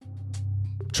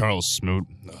Charles Smoot,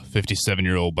 a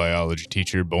 57-year-old biology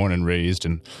teacher born and raised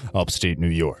in upstate New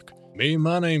York.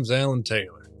 My name's Alan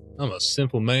Taylor. I'm a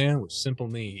simple man with simple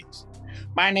needs.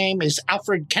 My name is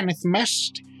Alfred Kenneth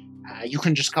Mest. You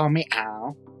can just call me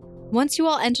Al. Once you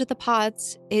all enter the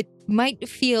pods, it might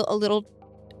feel a little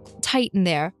tight in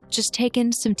there. Just take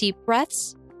in some deep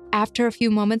breaths. After a few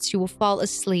moments, you will fall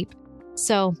asleep.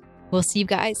 So, we'll see you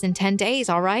guys in 10 days,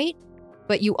 all right?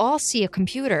 But you all see a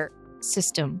computer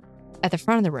system at the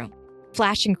front of the room,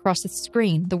 flashing across the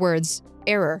screen the words,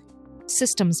 error,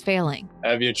 systems failing.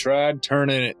 Have you tried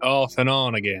turning it off and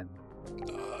on again?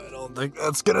 I don't think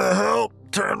that's gonna help,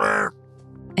 Turner.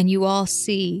 And you all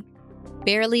see,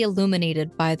 barely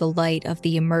illuminated by the light of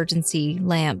the emergency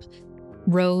lamp,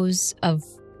 rows of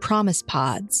promise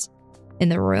pods in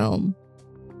the room.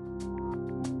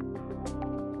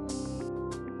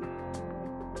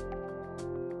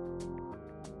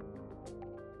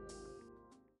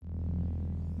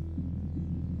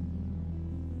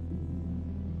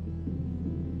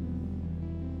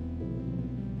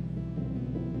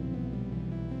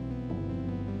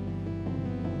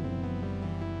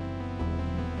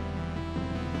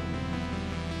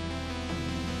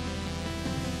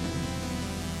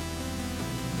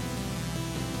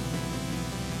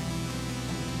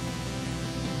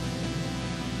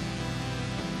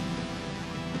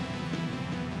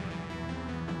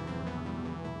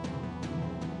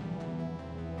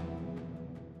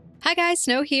 Hi guys,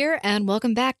 Snow here, and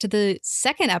welcome back to the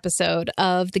second episode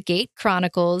of the Gate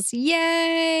Chronicles.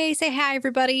 Yay! Say hi,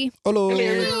 everybody. Hello.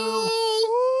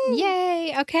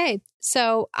 Yay! Okay,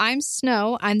 so I'm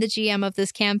Snow. I'm the GM of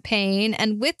this campaign,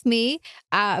 and with me,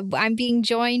 I'm being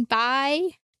joined by...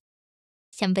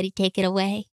 Somebody take it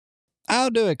away. I'll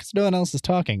do it because no one else is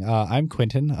talking. I'm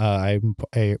Quentin. I'm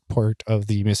a part of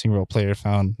the Missing Role Player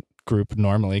Found group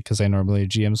normally because I normally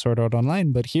GM Sword Art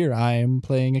Online, but here I am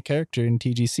playing a character in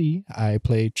TGC. I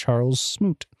play Charles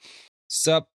Smoot.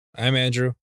 Sup, I'm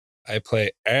Andrew. I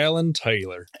play Alan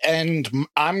Taylor. And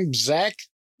I'm Zach.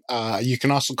 You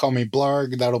can also call me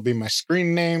Blarg. That'll be my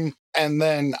screen name. And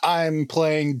then I'm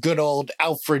playing good old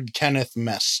Alfred Kenneth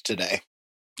Mest today.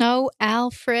 Oh,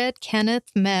 Alfred Kenneth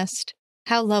Mest.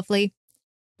 How lovely.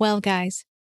 Well, guys,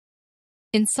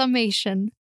 in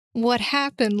summation, what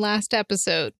happened last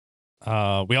episode?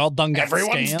 We all done got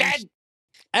Everyone's scammed. dead.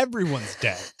 Everyone's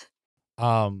dead.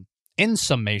 In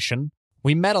summation,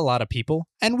 we met a lot of people,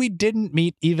 and we didn't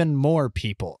meet even more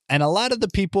people. And a lot of the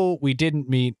people we didn't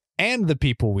meet and the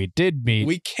people we did meet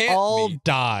We can't all meet.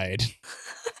 died.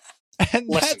 And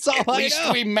Listen, that's all at I least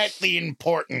know. we met the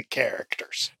important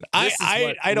characters. This is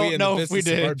what I don't in know the if we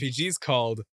business did. of RPGs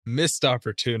called missed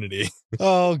opportunity.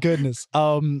 Oh, goodness.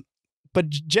 But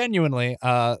genuinely,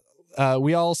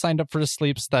 we all signed up for a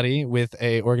sleep study with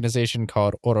a organization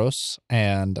called Oros,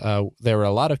 and there were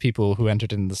a lot of people who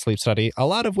entered in the sleep study, a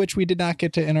lot of which we did not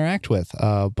get to interact with.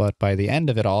 But by the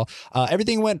end of it all,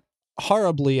 everything went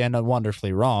horribly and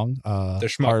wonderfully wrong. They're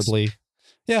schmucks. Horribly.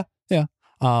 Yeah.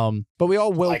 But we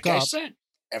all woke Like up. I said,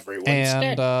 everyone's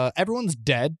And dead. everyone's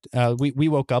dead. We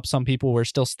woke up. Some people were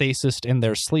still stasis in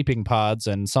their sleeping pods,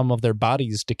 and some of their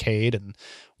bodies decayed. And,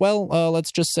 well,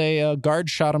 let's just say a guard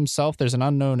shot himself. There's an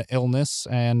unknown illness,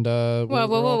 and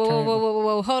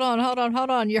Whoa. Hold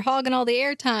on. You're hogging all the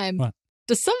airtime. What?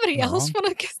 Does somebody Am I else wrong?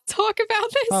 want to talk about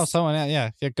this? Oh, someone,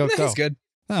 yeah, go. That's good.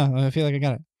 Oh, I feel like I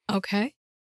got it. Okay.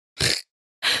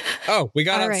 Oh, we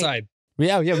got All right. outside.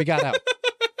 Yeah, we got out.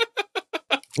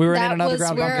 We were in That an was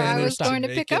underground where bunker. and I we was stopped. going to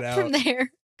Make pick it up from out.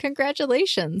 there.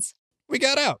 Congratulations. We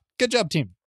got out. Good job,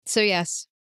 team. So yes,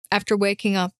 after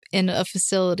waking up in a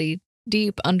facility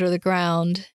deep under the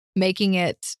ground, making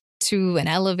it to an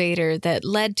elevator that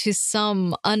led to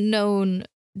some unknown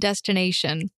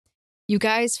destination, you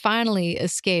guys finally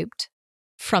escaped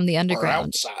from the We're underground.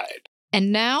 outside.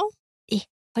 And now,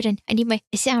 hold on, I need my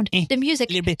sound. The music.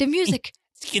 little bit. The music.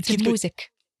 The music.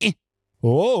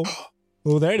 Oh,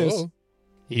 there it is. Oh.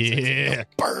 Yeah.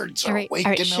 Birds All are right,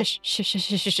 waking up. shush.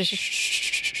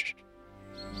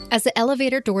 As the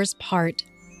elevator doors part,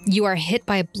 you are hit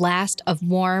by a blast of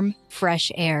warm, fresh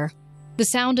air. The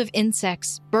sound of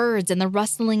insects, birds, and the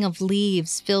rustling of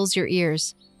leaves fills your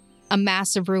ears. A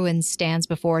mass of ruins stands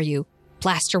before you.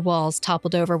 Plaster walls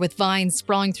toppled over with vines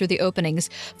sprawling through the openings,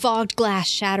 fogged glass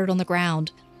shattered on the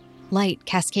ground. Light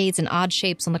cascades in odd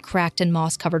shapes on the cracked and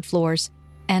moss-covered floors.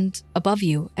 And above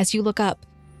you, as you look up,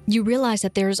 you realize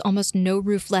that there is almost no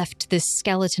roof left to this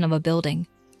skeleton of a building.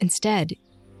 Instead,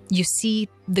 you see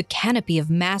the canopy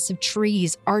of massive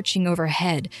trees arching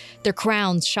overhead, their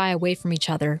crowns shy away from each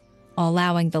other,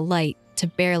 allowing the light to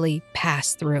barely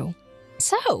pass through.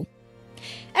 So,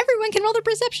 everyone can roll their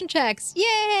perception checks.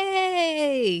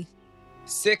 Yay!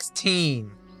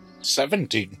 16.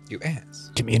 17. You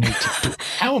ass. Give me an 18.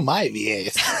 How am I the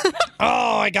ace?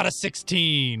 Oh, I got a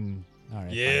 16. All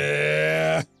right.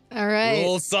 Yeah. All right.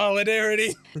 Full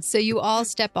solidarity. So you all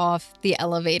step off the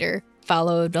elevator,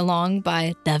 followed along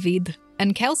by David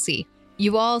and Kelsey.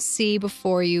 You all see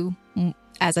before you,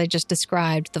 as I just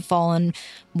described, the fallen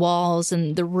walls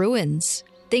and the ruins.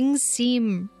 Things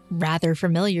seem rather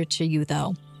familiar to you,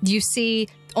 though. You see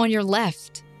on your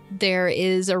left, there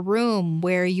is a room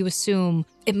where you assume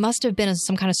it must have been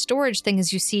some kind of storage thing,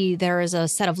 as you see there is a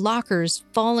set of lockers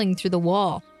falling through the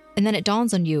wall. And then it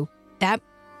dawns on you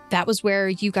that was where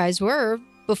you guys were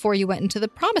before you went into the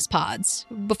promise pods,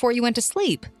 before you went to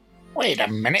sleep. Wait a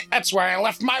minute, that's where I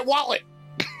left my wallet.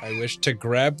 I wish to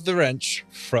grab the wrench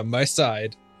from my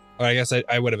side. Or I guess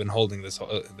I would have been holding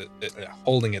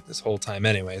it this whole time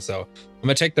anyway. So I'm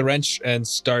going to take the wrench and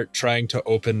start trying to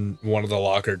open one of the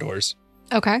locker doors.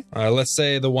 Okay. Let's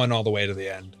say the one all the way to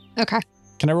the end. Okay.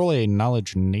 Can I roll a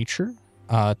knowledge nature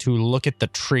to look at the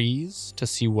trees to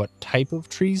see what type of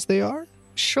trees they are?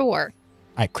 Sure.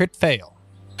 I crit fail.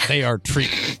 They are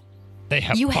trees. They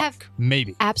have You bark, have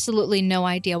maybe. absolutely no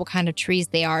idea what kind of trees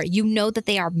they are. You know that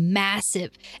they are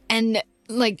massive. And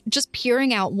like just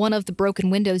peering out one of the broken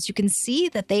windows, you can see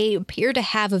that they appear to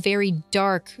have a very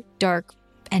dark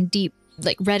and deep,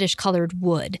 like reddish colored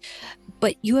wood.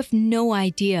 But you have no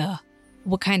idea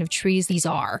what kind of trees these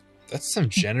are. That's some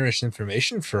generous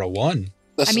information for a 1.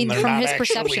 Listen, I mean, they're from not his actually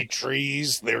perception-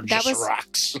 trees, they're That just was-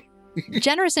 rocks.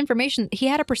 Generous information. He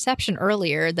had a perception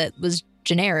earlier that was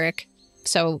generic.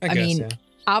 So, I guess, mean, yeah. He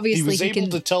obviously was he able can...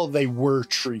 to tell they were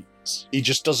trees. He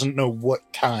just doesn't know what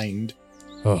kind.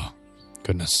 Oh,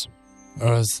 goodness.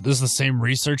 Is this the same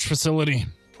research facility?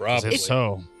 Probably. If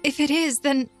so, If it is,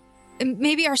 then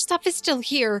maybe our stuff is still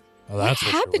here. well, What that's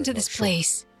what you're happened to worried this about, sure.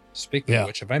 place? Speaking Yeah. of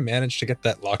which, have I managed to get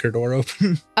that locker door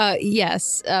open? Yes.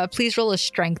 Please roll a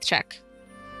strength check.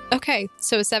 Okay,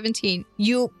 so 17.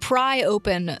 You pry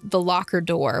open the locker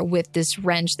door with this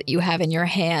wrench that you have in your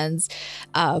hands,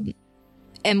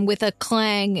 and with a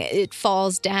clang, it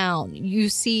falls down. You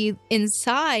see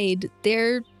inside,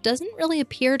 there doesn't really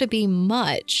appear to be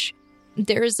much.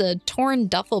 There's a torn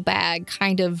duffel bag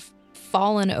kind of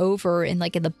fallen over in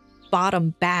the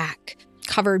bottom back,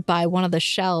 covered by one of the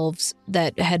shelves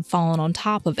that had fallen on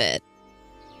top of it.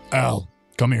 Al,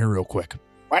 come here real quick.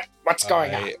 What's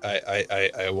going on?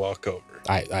 I walk over.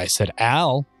 I said,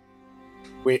 Al,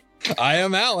 I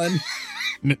am Alan.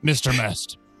 Mr.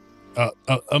 Mest.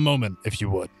 A moment, if you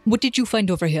would. What did you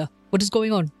find over here? What is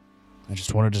going on? I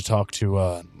just wanted to talk to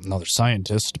another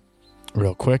scientist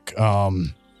real quick.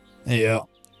 Yeah.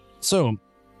 So,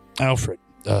 Alfred,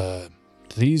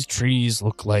 these trees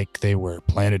look like they were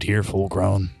planted here full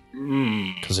grown.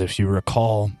 Because if you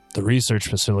recall, the research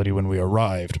facility when we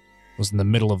arrived was in the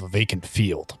middle of a vacant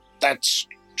field. That's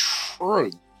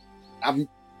true.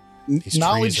 These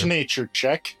Knowledge trees are- nature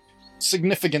check.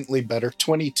 Significantly better,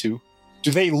 22.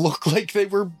 Do they look like they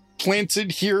were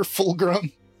planted here full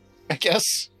grown? I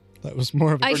guess. That was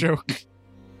more of a I- joke.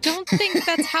 Don't think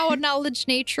that's how a knowledge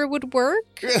nature would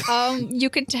work. You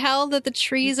can tell that the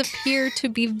trees appear to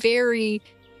be very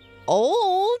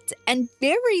old and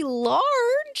very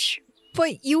large,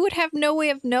 but you would have no way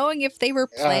of knowing if they were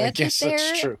I planted guess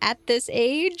that's there true. at this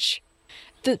age.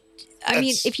 I mean,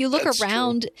 That's- if you look that's true.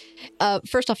 around,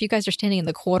 first off, you guys are standing in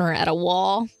the corner at a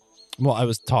wall. Well, I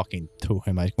was talking to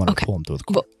him. I wanted Okay. to pull him through the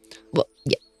corner. Well,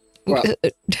 yeah. Well-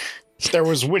 There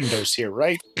was windows here,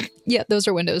 right? Yeah, those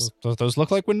are windows. Those look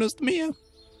like windows to me, yeah.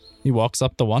 He walks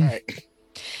up the one. All right.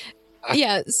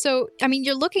 Yeah, so, I mean,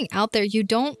 you're looking out there. You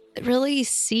don't really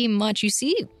see much. You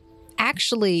see,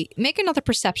 actually, make another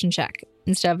perception check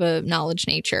instead of a knowledge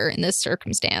nature in this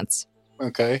circumstance.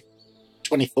 Okay.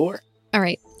 24. All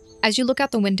right. As you look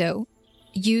out the window,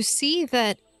 you see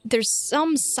that there's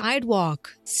some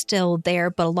sidewalk still there,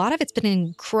 but a lot of it's been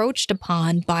encroached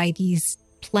upon by these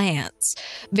plants.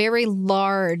 Very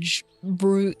large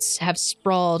roots have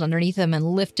sprawled underneath them and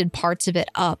lifted parts of it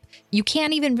up. You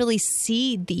can't even really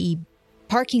see the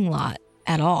parking lot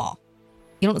at all.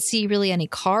 You don't see really any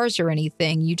cars or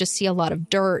anything. You just see a lot of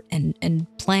dirt and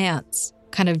plants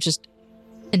kind of just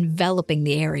enveloping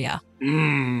the area.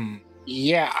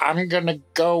 Yeah, I'm gonna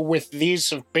go with these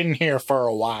have been here for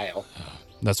a while.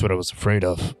 That's what I was afraid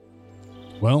of.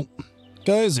 Well,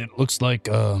 guys, it looks like,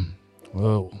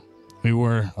 we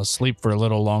were asleep for a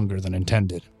little longer than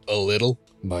intended. A little.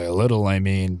 By a little, I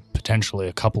mean potentially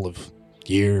a couple of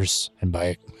years, and by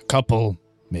a couple,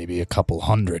 maybe a couple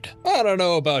hundred. I don't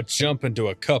know about jumping to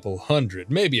a couple hundred.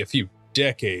 Maybe a few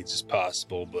decades is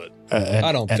possible, but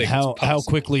I don't think how it's possible.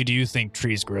 quickly do you think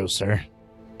trees grow, sir?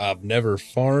 I've never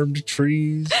farmed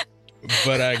trees.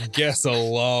 but I guess a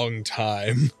long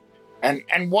time.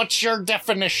 And what's your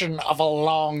definition of a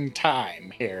long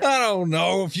time here? I don't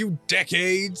know, a few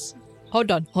decades.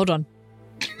 Hold on.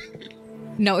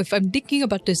 Now, if I'm thinking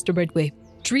about this the right way,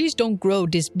 trees don't grow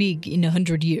this big in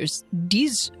 100 years.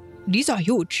 These are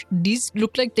huge. These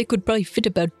look like they could probably fit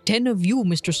about 10 of you,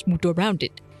 Mr. Smoot, around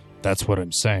it. That's what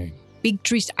I'm saying. Big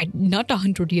trees, not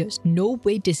 100 years. No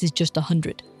way this is just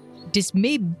 100. This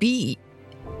may be.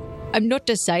 I'm not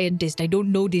a scientist. I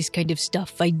don't know this kind of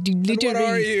stuff. I do literally. What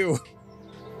are you?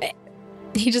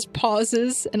 He just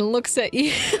pauses and looks at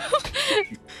you.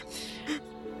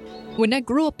 When I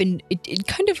grew up it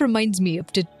kind of reminds me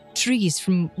of the trees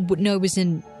from when I was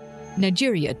in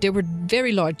Nigeria. They were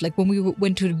very large, like when we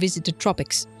went to visit the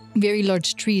tropics. Very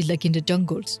large trees, like in the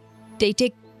jungles. They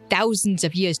take thousands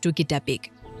of years to get that big.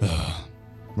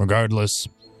 Regardless,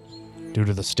 due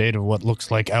to the state of what looks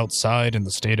like outside and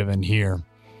the state of in here,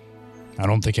 I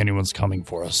don't think anyone's coming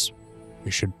for us.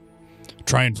 We should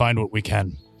try and find what we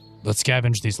can. Let's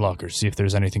scavenge these lockers, see if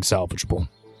there's anything salvageable.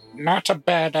 Not a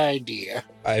bad idea.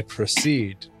 I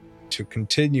proceed to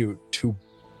continue to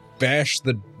bash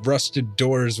the rusted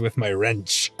doors with my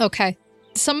wrench. Okay.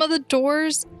 Some of the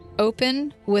doors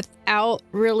open without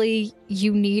really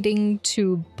you needing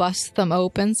to bust them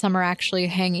open. Some are actually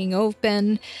hanging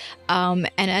open. And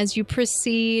as you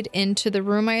proceed into the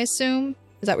room, I assume,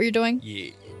 is that what you're doing?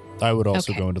 Yeah. I would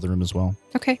also Okay. go into the room as well.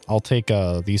 Okay. I'll take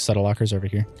these set of lockers over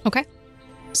here. Okay.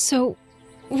 So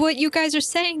what you guys are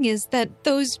saying is that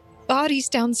those bodies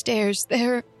downstairs,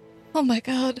 they're, oh my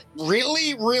God.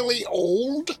 Really, really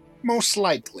old? Most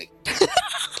likely.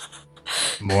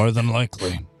 More than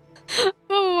likely.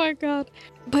 Oh my God.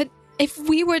 But if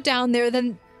we were down there,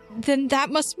 then that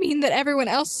must mean that everyone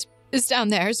else is down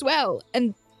there as well.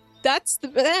 And that's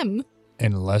them.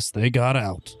 Unless they got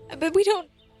out. But we don't.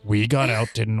 We got out,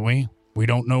 didn't we? We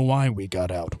don't know why we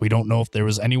got out. We don't know if there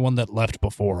was anyone that left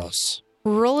before us.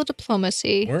 Roll a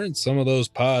diplomacy. Weren't some of those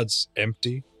pods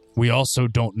empty? We also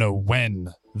don't know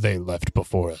when they left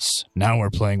before us. Now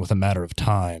we're playing with a matter of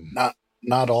time.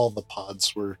 Not all the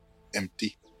pods were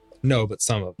empty. No, but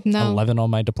some of them. No. 11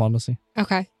 on my diplomacy.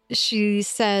 Okay. She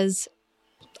says,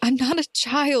 I'm not a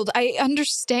child. I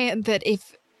understand that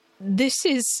if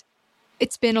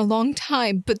it's been a long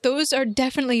time, but those are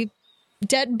definitely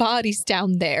dead bodies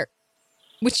down there,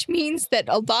 which means that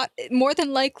more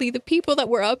than likely, the people that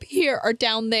were up here are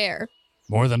down there.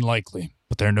 More than likely,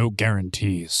 but there are no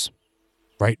guarantees.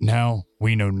 Right now,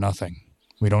 we know nothing.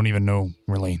 We don't even know,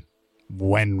 really,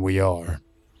 when we are.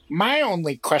 My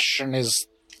only question is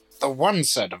the one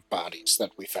set of bodies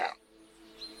that we found.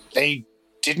 They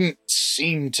didn't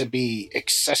seem to be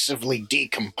excessively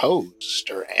decomposed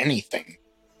or anything.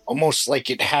 Almost like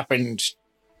it happened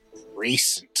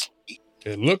recently.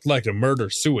 It looked like a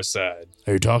murder-suicide.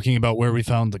 Are you talking about where we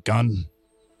found the gun?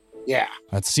 Yeah.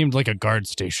 That seemed like a guard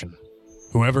station.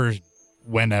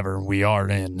 Whenever we are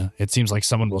in, it seems like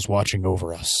someone was watching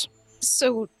over us.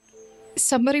 So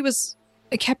somebody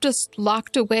kept us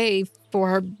locked away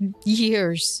for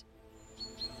years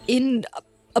in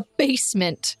a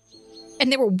basement,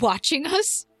 and they were watching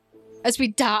us as we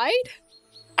died?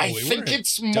 I we think weren't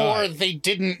it's more dying. they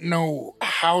didn't know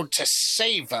how to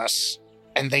save us,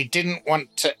 and they didn't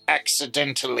want to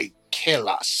accidentally kill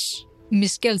us.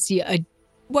 Miss Kelsey,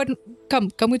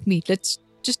 come with me. Let's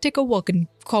just take a walk and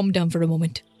calm down for a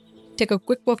moment. Take a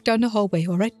quick walk down the hallway,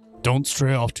 all right? Don't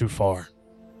stray off too far.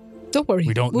 Don't worry.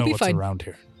 We don't we'll know be what's fine. around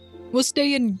here. We'll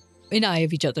stay in eye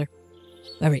of each other.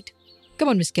 All right. Come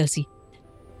on, Miss Kelsey.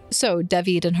 So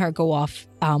David and her go off,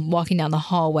 walking down the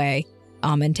hallway,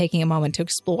 and taking a moment to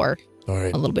explore All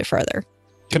right. a little bit further.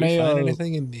 Can Can I I, find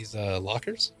anything in these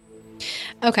lockers?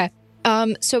 Okay.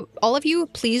 So all of you,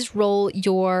 please roll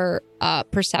your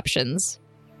perceptions.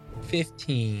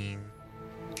 15.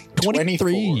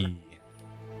 23.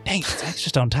 Dang, Zach's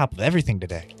just on top of everything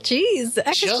today. Jeez, Zach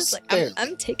is Just just like, barely.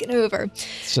 I'm taking over.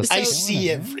 It's just I So- see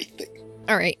everything.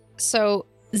 All right. So,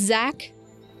 Zach,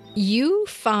 you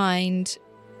find,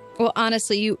 well,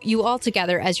 honestly, you all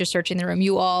together, as you're searching the room,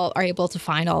 you all are able to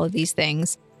find all of these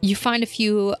things. You find a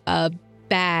few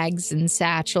bags and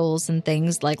satchels and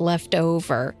things like left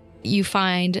over. You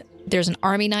find there's an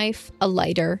army knife, a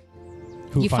lighter.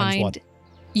 Who you finds find what?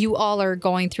 you all are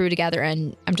going through together,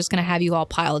 and I'm just going to have you all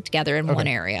piled together in Okay. one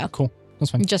area. Cool.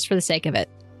 That's fine. Just for the sake of it.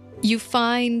 You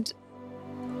find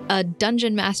a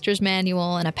Dungeon Master's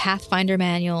manual and a Pathfinder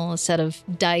manual, a set of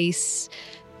dice,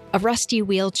 a rusty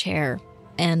wheelchair,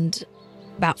 and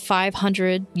about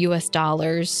 $500 US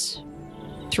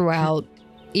throughout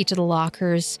each of the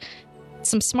lockers.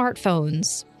 Some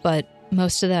smartphones, but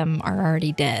most of them are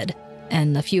already dead.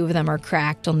 and a few of them are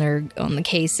cracked on the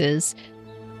cases.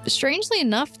 Strangely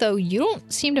enough, though, you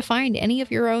don't seem to find any of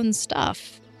your own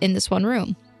stuff in this one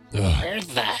room. Where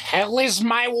the hell is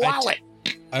my wallet?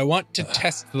 I want to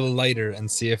test the lighter and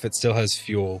see if it still has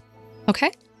fuel. Okay.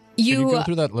 Can you go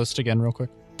through that list again real quick?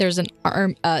 There's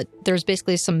there's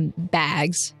basically some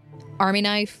bags, army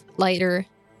knife, lighter,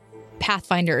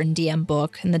 Pathfinder and DM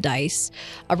book, and the dice,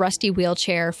 a rusty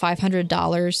wheelchair,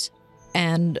 $500,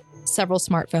 and several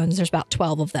smartphones. There's about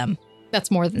 12 of them. That's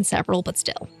more than several, but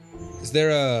still. Is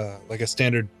there a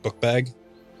standard book bag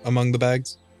among the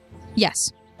bags?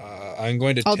 Yes. I'm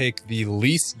going to take the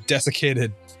least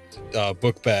desiccated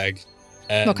book bag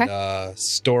and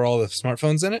store all the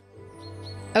smartphones in it.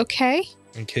 Okay.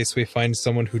 In case we find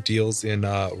someone who deals in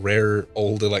rare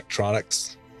old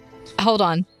electronics. Hold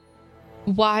on.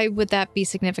 Why would that be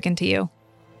significant to you?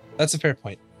 That's a fair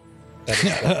point. That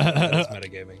is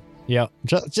metagaming. Yeah,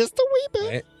 just a wee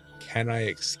bit. Right? Can I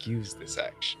excuse this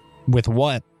action? With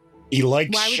what? He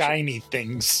likes shiny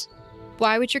things.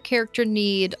 Why would your character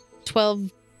need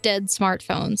 12 dead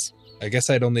smartphones? I guess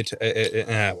I'd only...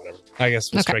 whatever. I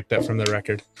guess we'll strike that from the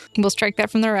record. We'll strike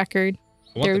that from the record.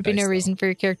 There would be no reason for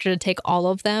your character to take all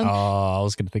of them. I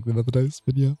was going to think about the dice,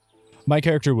 but yeah. My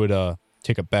character would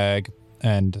take a bag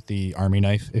and the army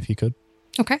knife if he could.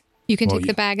 Okay. You can take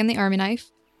the bag and the army knife.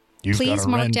 Please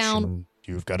mark down.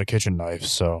 You've got a kitchen knife,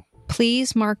 so.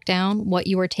 Please mark down what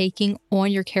you are taking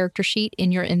on your character sheet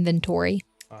in your inventory.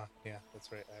 Yeah,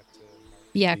 that's right. I have to.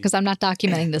 Yeah, because I'm not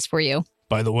documenting this for you.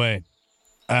 By the way,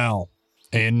 Al,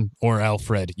 or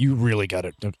Alfred, you really got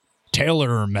it.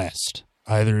 Taylor or Mest.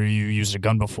 Either you used a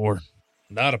gun before?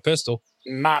 Not a pistol.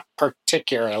 Not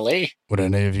particularly. Would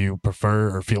any of you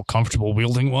prefer or feel comfortable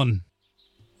wielding one?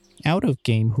 Out of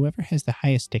game, whoever has the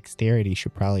highest dexterity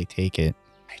should probably take it.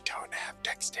 I don't have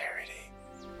dexterity.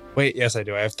 Wait, yes, I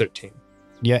do. I have 13.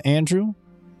 Yeah, Andrew?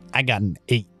 I got an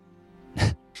 8.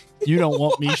 You don't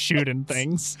want me shooting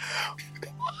things.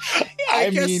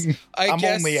 I'm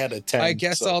only at a 10. I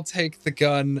guess I'll take the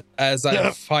gun as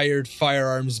I've fired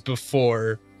firearms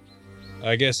before.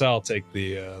 I guess I'll take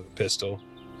the pistol.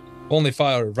 Only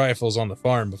fired rifles on the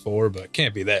farm before, but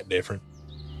can't be that different.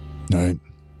 All right.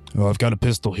 Well, I've got a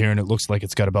pistol here, and it looks like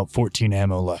it's got about 14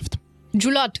 ammo left.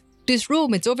 Julat, this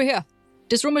room, it's over here.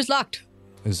 This room is locked.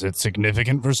 Is it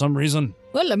significant for some reason?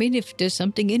 Well, I mean, if there's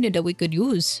something in it that we could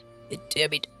use.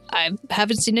 I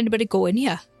haven't seen anybody go in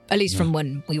here, at least from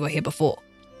when we were here before.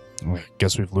 Well, I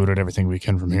guess we've looted everything we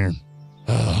can from here.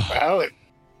 Well,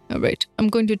 All right, I'm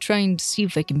going to try and see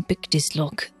if I can pick this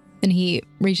lock. And he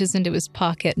reaches into his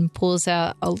pocket and pulls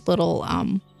out a little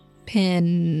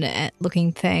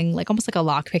pin-looking thing, like almost like a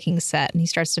lock-picking set, and he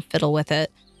starts to fiddle with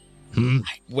it.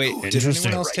 Wait, did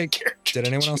anyone else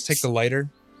take the lighter?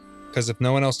 Because if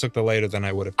no one else took the lighter, then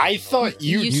I would have. I thought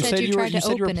you said you tried to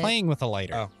you were open it. playing with a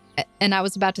lighter. Oh. And I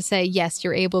was about to say, yes,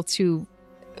 you're able to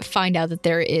find out that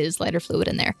there is lighter fluid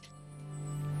in there.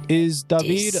 Is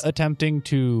David attempting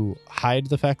to hide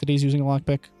the fact that he's using a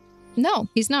lockpick? No,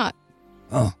 he's not.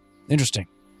 Oh, interesting.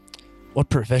 What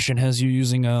profession has you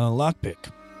using a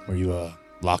lockpick? Were you a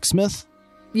locksmith?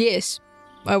 Yes,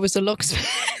 I was a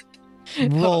locksmith.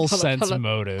 Roll sense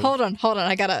motive. Hold on.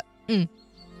 I gotta...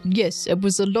 Yes, I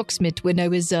was a locksmith when I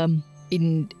was,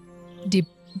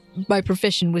 my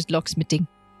profession was locksmithing.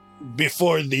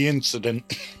 before the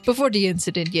incident. Before the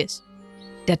incident, yes.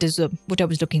 That is what I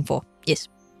was looking for, yes.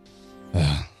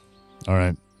 All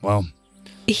right, well.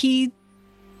 You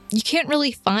can't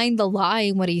really find the lie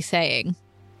in what he's saying.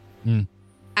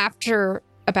 After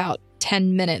about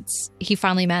 10 minutes, he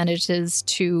finally manages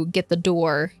to get the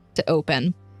door to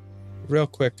open. Real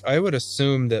quick, I would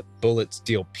assume that bullets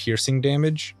deal piercing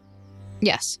damage.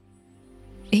 Yes.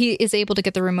 He is able to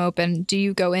get the room open. Do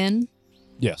you go in?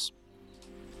 Yes.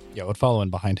 Yeah, I would follow in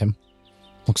behind him.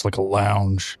 Looks like a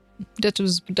lounge. That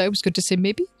was what I was going to say.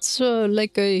 Maybe it's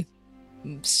like a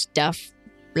staff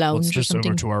lounge What's or this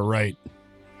something. over to our right?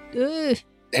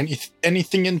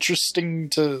 Anything interesting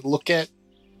to look at?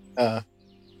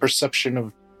 Perception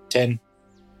of 10.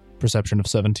 Perception of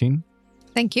 17.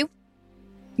 Thank you.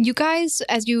 You guys,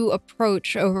 as you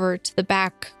approach over to the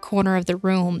back corner of the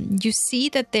room, you see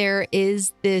that there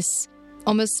is this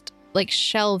almost like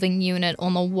shelving unit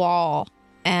on the wall.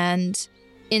 And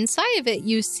inside of it,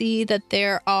 you see that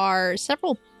there are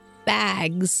several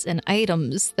bags and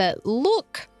items that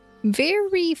look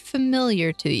very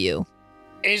familiar to you.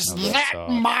 Is that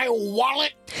my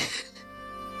wallet?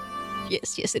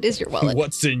 Yes, it is your wallet.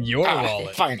 What's in your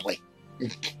wallet? Finally.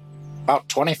 About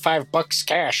 $25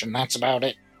 cash, and that's about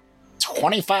it.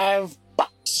 $25.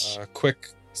 Quick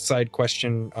side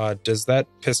question. Does that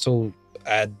pistol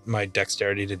add my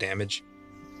dexterity to damage?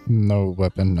 No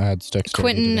weapon adds dexterity.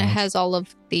 Quentin has all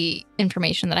of the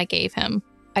information that I gave him.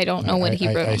 I don't know what he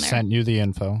wrote on there. I sent you the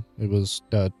info. It was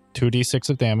 2d6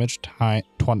 of damage,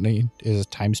 20 is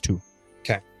times 2.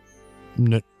 Okay.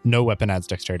 No weapon adds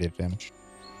dexterity to damage.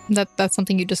 That's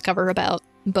something you discover about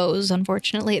bows,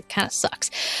 unfortunately. It kind of sucks.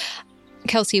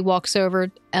 Kelsey walks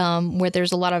over where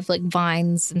there's a lot of like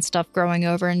vines and stuff growing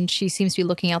over, and she seems to be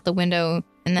looking out the window,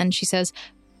 and then she says,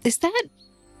 "Is that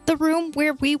the room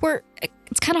where we were?"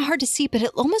 It's kind of hard to see, but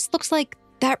it almost looks like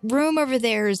that room over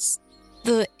there is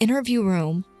the interview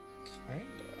room.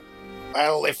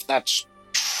 Well, if that's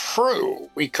true,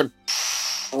 we could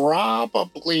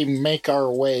probably make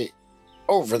our way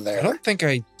over there. I don't think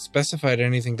I specified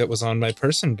anything that was on my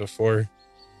person before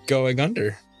going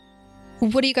under.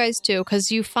 What do you guys do?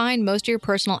 Because you find most of your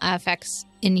personal affects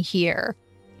in here.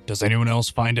 Does anyone else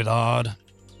find it odd?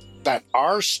 That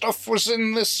our stuff was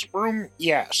in this room?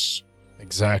 Yes.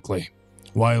 Exactly.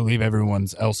 Why leave everyone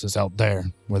else's out there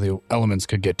where the elements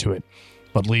could get to it,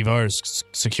 but leave ours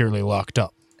securely locked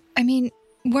up? I mean,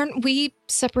 weren't we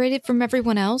separated from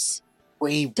everyone else?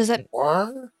 We Does that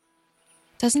were?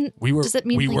 does that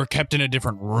mean we like, were kept in a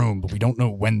different room, but we don't know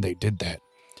when they did that.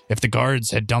 If the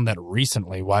guards had done that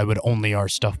recently, why would only our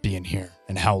stuff be in here?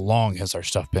 And how long has our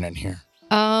stuff been in here?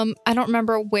 I don't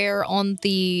remember where on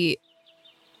the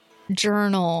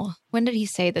journal. When did he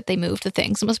say that they moved the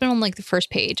things? It must have been on like the first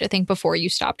page, I think, before you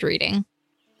stopped reading.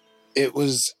 It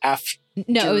was after.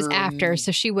 No, it was after,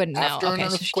 so she wouldn't know. After an Okay,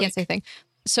 so she earthquake? can't say anything.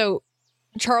 So,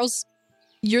 Charles,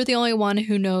 you're the only one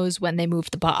who knows when they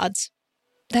moved the pods.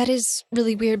 That is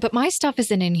really weird, but my stuff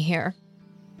isn't in here.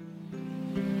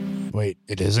 Wait,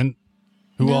 it isn't?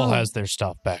 Who all No. has their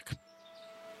stuff back?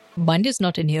 Mine is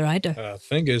not in here either. I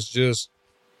think it's just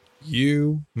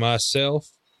you, myself,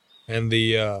 and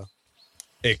the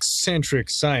eccentric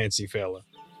sciencey fella.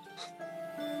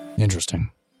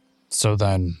 Interesting. So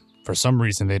then, for some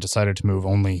reason, they decided to move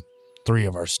only 3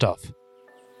 of our stuff.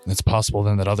 It's possible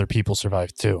then that other people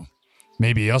survived too.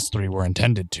 Maybe us 3 were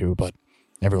intended to, but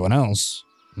everyone else,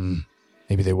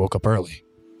 maybe they woke up early.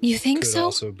 You think Could so?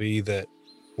 also be that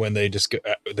when they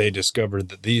discovered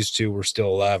that these 2 were still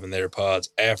alive in their pods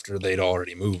after they'd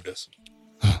already moved us.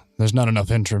 There's not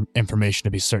enough information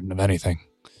to be certain of anything.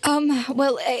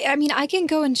 Well, I mean, I can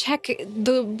go and check.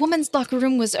 The woman's locker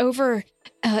room was over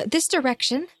this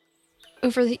direction.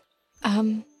 Over the,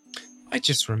 I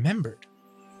just remembered.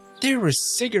 There were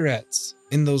cigarettes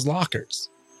in those lockers.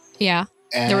 Yeah.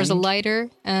 And There was a lighter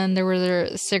and there were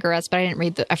the cigarettes, but I didn't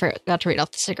read I forgot to read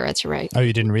off the cigarettes, you're right. Oh,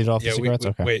 you didn't read off the Yeah, cigarettes?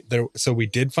 Okay. wait. So we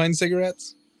did find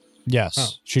cigarettes? Yes, Oh.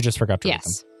 she just forgot to read them.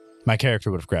 Yes. My character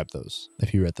would have grabbed those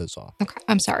if you read those off. Okay.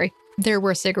 I'm sorry. There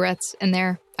were cigarettes in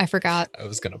there. I forgot. I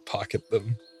was going to pocket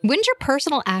them. Wouldn't your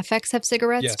personal affects have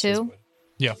cigarettes Yes, too? would.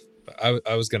 Yeah. But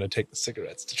I was going to take the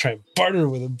cigarettes to try and barter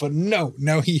with him, but no,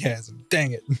 he has them.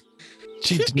 Dang it.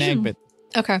 Cheat nagbit.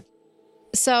 Okay.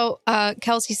 So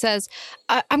Kelsey says,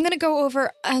 I'm going to go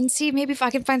over and see maybe if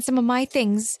I can find some of my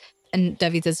things. And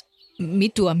David says, me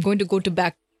too. I'm going to go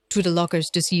back to the lockers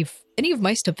to see if any of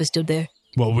my stuff is still there.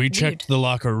 Well, we checked the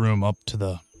locker room up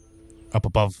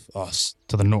above us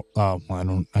to the north. I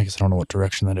guess I don't know what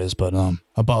direction that is, but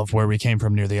above where we came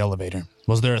from near the elevator.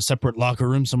 Was there a separate locker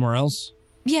room somewhere else?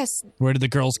 Yes. Where did the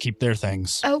girls keep their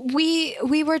things? We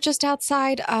were just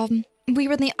outside. We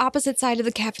were on the opposite side of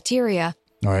the cafeteria.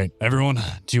 All right, everyone,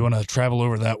 do you want to travel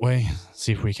over that way?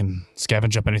 See if we can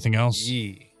scavenge up anything else?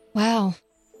 Yeah. Wow.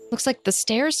 Looks like the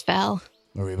stairs fell.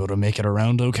 Are we able to make it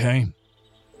around okay?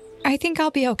 I think I'll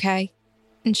be okay.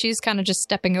 And she's kind of just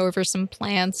stepping over some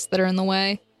plants that are in the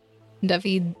way.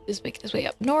 David is making his way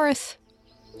up north.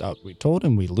 We told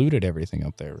him we looted everything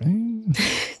up there, right?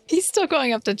 He's still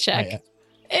going up to check.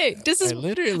 Hey, I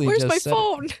literally where's just my said it.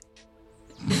 phone?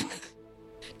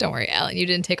 Don't worry, Alan. You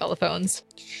didn't take all the phones.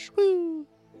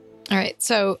 All right.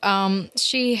 So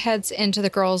she heads into the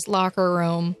girls' locker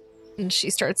room and she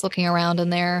starts looking around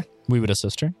in there. We would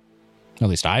assist her. At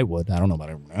least I would. I don't know about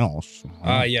everyone else.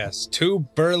 Yes. 2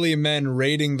 burly men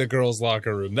raiding the girls'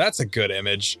 locker room. That's a good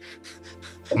image.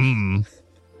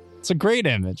 It's a great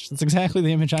image. That's exactly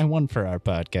the image I want for our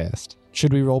podcast.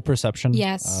 Should we roll perception?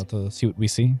 Yes. To see what we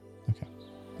see? Okay.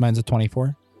 Mine's a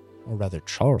 24. Or rather,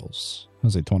 Charles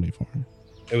was a 24.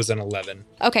 It was an 11.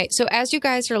 Okay. So as you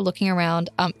guys are looking around,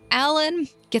 Alan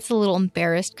gets a little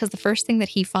embarrassed because the first thing that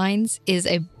he finds is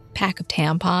a pack of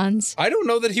tampons. I don't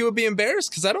know that he would be embarrassed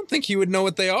because I don't think he would know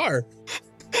what they are.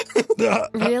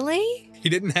 Really? He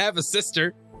didn't have a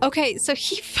sister. Okay. So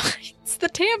he finds the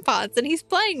tampons and he's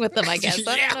playing with them, I guess.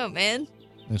 I don't know, man.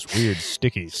 This weird,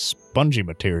 sticky, spongy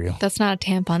material. That's not a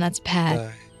tampon. That's a pad.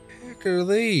 The heck are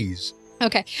these?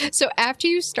 Okay, so after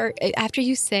you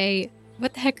say,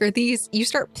 what the heck are these? You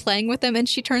start playing with them, and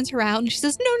she turns around and she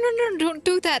says, no, don't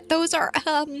do that. Those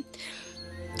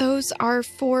are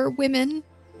for women,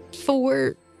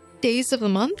 4 days of the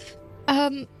month.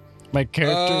 My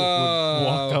character would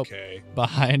walk up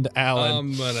behind Alan.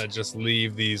 I'm gonna just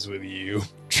leave these with you.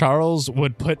 Charles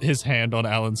would put his hand on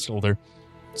Alan's shoulder.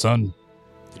 Son,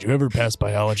 did you ever pass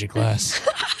biology class?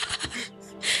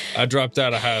 I dropped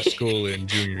out of high school in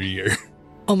junior year.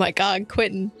 Oh my God,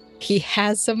 Quentin. He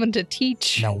has someone to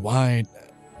teach. Now, why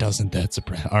doesn't that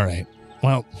surprise? All right.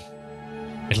 Well,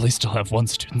 at least I'll have one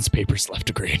student's papers left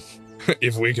to grade.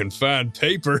 If we can find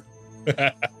paper.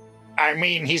 I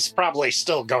mean, he's probably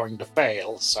still going to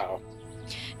fail, so...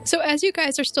 So as you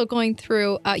guys are still going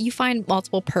through, you find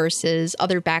multiple purses,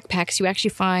 other backpacks. You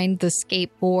actually find the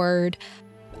skateboard,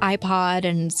 iPod,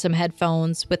 and some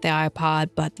headphones with the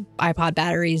iPod, but the iPod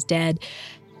battery is dead.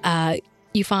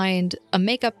 You find a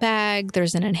makeup bag,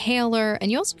 there's an inhaler, and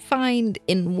you also find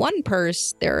in one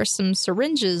purse there are some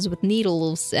syringes with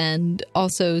needles and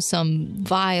also some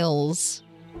vials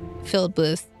filled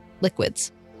with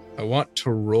liquids. I want to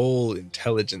roll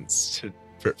intelligence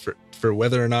for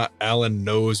whether or not Alan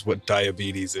knows what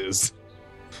diabetes is.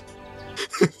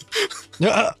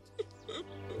 I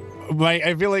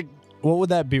feel like, what would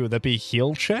that be? Would that be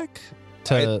heal check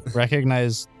to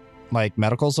recognize like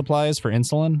medical supplies for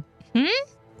insulin?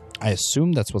 I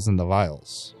assume that's what's in the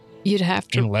vials. You'd have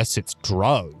to... Unless it's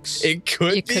drugs. It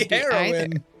could be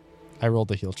heroin. I rolled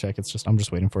the heal check. I'm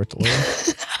just waiting for it to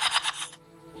load.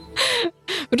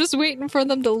 We're just waiting for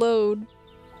them to load.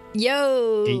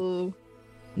 Yo! 8.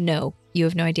 No, you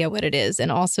have no idea what it is.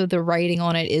 And also the writing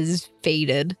on it is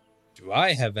faded. Do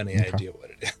I have any idea what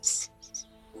it is?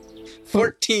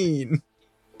 14.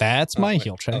 That's my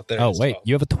heal check. Oh, wait, 12.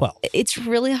 you have a 12. It's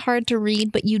really hard to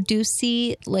read, but you do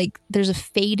see, like, there's a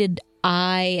faded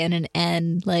I and an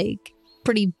N, like,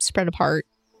 pretty spread apart.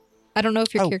 I don't know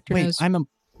if your character knows. I'm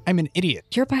an idiot.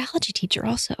 You're a biology teacher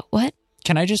also. What?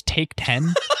 Can I just take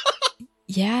 10?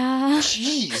 Yeah.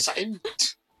 Jeez,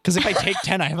 Because if I take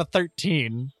 10, I have a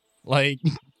 13. Like,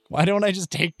 why don't I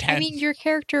just take 10? I mean, your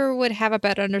character would have a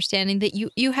better understanding that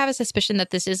you have a suspicion that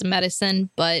this is medicine,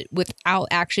 but without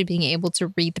actually being able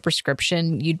to read the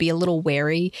prescription, you'd be a little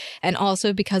wary. And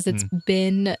also because it's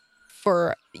been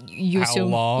for, you How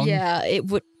long? Yeah, it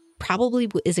would probably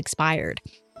is expired.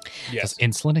 Yes. Does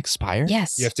insulin expire?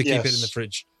 Yes. You have to keep it Yes. in the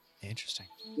fridge. Interesting.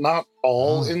 not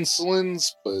all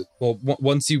insulins, but... Well,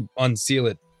 once you unseal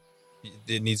it,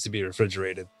 it needs to be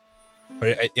refrigerated.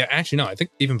 But yeah, actually, no, I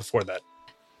think even before that.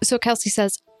 So Kelsey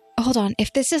says, hold on,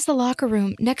 if this is the locker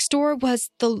room, next door was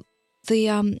the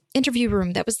interview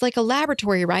room that was like a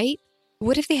laboratory, right?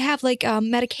 What if they have like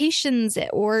medications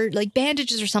or like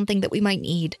bandages or something that we might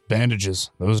need?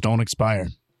 Bandages. Those don't expire.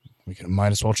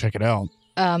 Might as well check it out.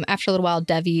 After a little while,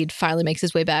 David finally makes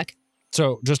his way back.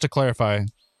 So just to clarify,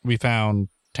 we found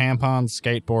tampons,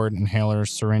 skateboard, inhalers,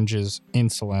 syringes,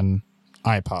 insulin,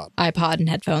 iPod and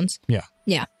headphones. Yeah.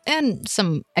 Yeah. And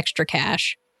some extra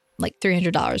cash, like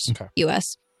 $300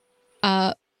 US.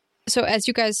 So as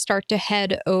you guys start to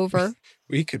head over...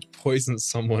 We could poison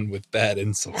someone with bad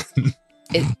insulin.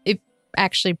 it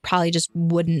actually probably just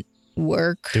wouldn't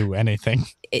work. Do anything.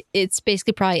 It's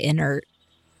basically probably inert.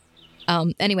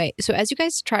 Anyway, so as you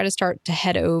guys try to start to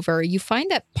head over, you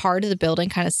find that part of the building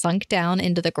kind of sunk down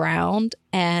into the ground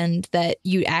and that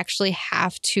you actually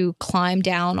have to climb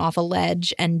down off a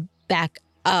ledge and back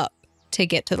up to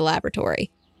get to the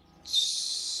laboratory.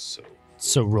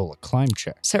 So roll a climb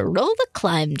check. So roll the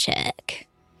climb check.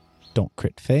 Don't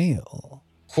crit fail.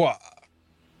 Qua.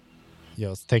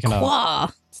 Yo, it's taking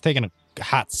a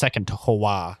hot second to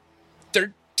Hawaii.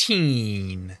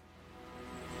 13.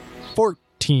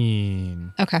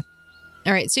 14. Okay.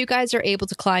 All right. So you guys are able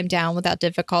to climb down without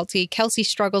difficulty. Kelsey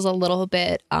struggles a little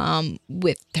bit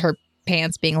with her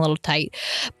pants being a little tight,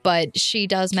 but she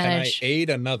does manage. Can I aid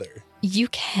another? You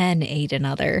can aid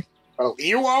another. Well,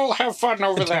 you all have fun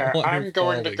over there. want her I'm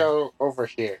going to go over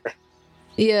here.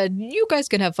 Yeah, you guys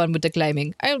can have fun with the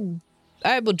climbing.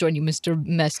 I will join you, Mr.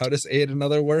 Mest. How does aid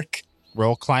another work?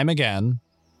 Roll climb again.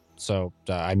 So,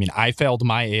 I failed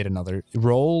my aid another.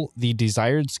 Roll the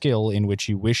desired skill in which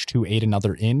you wish to aid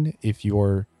another in. If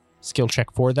your skill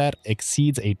check for that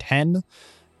exceeds a 10,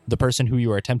 the person who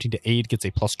you are attempting to aid gets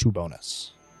a +2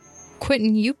 bonus.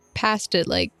 Quentin, you passed it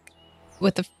like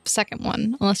with the second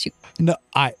one, unless you... No,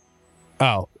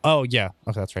 Oh, yeah.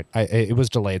 Okay, that's right. It was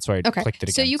delayed, so I clicked it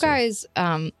again. So you guys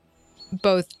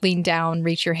both lean down,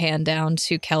 reach your hand down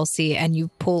to Kelsey, and you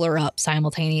pull her up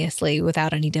simultaneously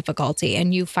without any difficulty,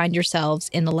 and you find yourselves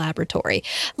in the laboratory.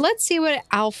 Let's see what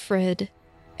Alfred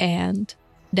and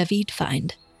David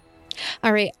find?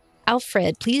 All right,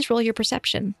 Alfred, please roll your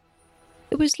perception.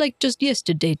 It was like just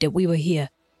yesterday that we were here.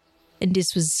 And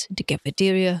this was the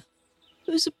cafeteria.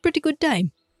 It was a pretty good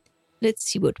time. Let's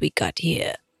see what we got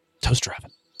here. Toaster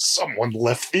oven. Someone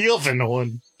left the oven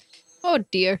on. Oh,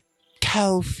 dear.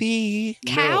 Coffee.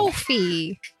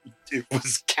 Coffee. It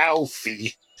was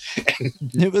Calfee.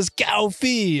 It was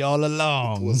coffee all It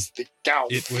along. was the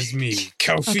Calfee. It was me,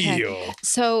 Calfio.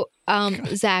 So,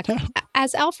 Zach,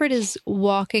 as Alfred is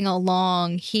walking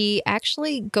along, he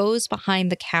actually goes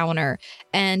behind the counter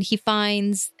and he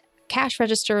finds cash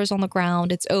registers on the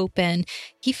ground. It's open.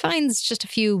 He finds just a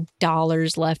few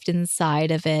dollars left inside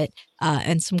of it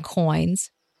and some coins.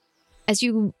 As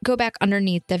you go back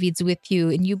underneath, David's with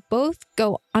you, and you both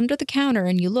go under the counter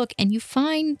and you look and you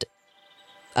find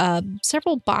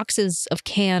several boxes of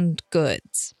canned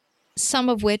goods, some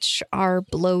of which are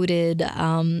bloated,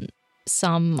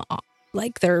 some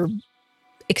like they're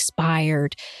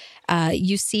expired.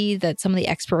 You see that some of the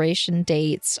expiration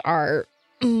dates are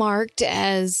marked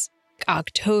as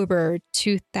October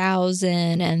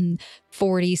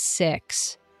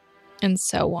 2046 and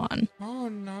so on. Oh,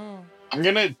 no. I'm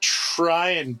going to try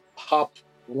and pop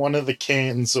one of the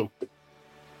cans open.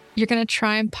 You're going to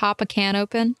try and pop a can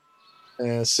open?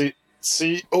 See,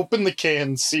 open the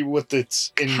can, see what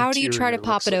it's in. How do you try to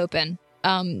pop it open?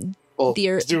 Well,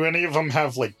 do any of them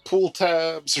have like pull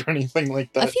tabs or anything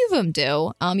like that? A few of them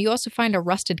do. You also find a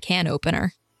rusted can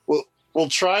opener. We'll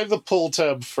try the pull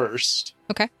tab first.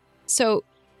 Okay. So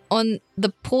on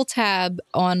the pull tab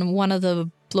on one of the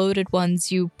bloated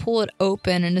ones, you pull it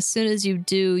open, and as soon as you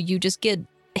do, you just get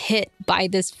hit by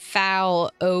this foul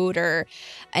odor,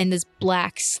 and this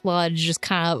black sludge just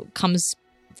kind of comes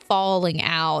falling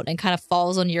out and kind of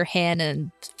falls on your hand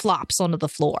and flops onto the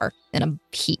floor in a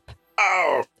heap.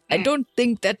 Oh! I don't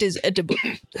think that is edible.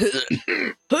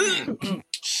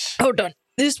 Hold on.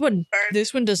 This one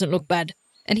doesn't look bad.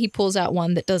 And he pulls out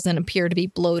one that doesn't appear to be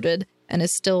bloated and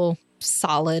is still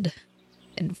solid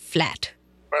and flat.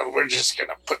 Well, we're just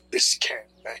gonna put this can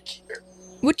back here.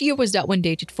 What year was that one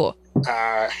dated for?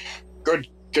 Good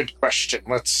question.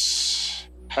 Let's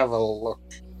have a look.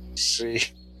 See.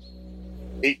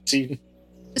 18.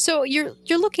 So you're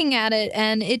looking at it,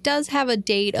 and it does have a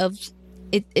date of,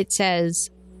 it says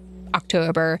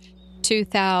October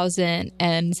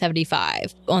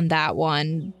 2075 on that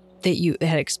one that you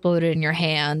had exploded in your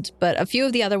hand. But a few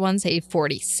of the other ones say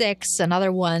 46, and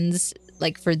other ones,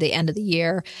 like for the end of the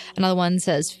year, another one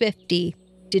says 50.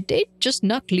 Did they just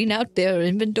not clean out their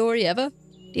inventory ever?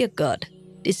 Dear God,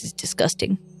 this is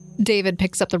disgusting. David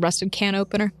picks up the rusted can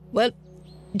opener. Well,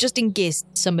 just in case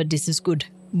some of this is good,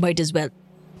 might as well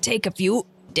take a few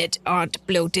that aren't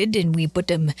bloated and we put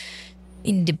them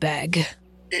in the bag.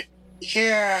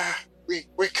 Yeah, we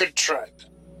could try it.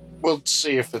 We'll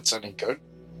see if it's any good.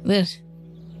 Well,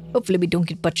 hopefully we don't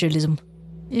get botulism.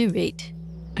 All right.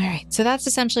 All right, so that's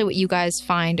essentially what you guys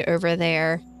find over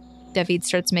there. David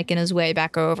starts making his way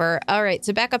back over. All right,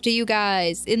 so back up to you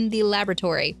guys in the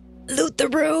laboratory. Loot the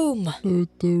room. Loot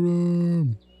the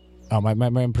room. Oh,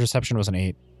 my perception was an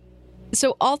 8.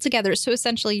 So altogether, so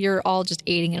essentially you're all just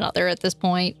aiding another at this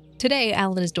point. Today,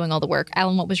 Alan is doing all the work.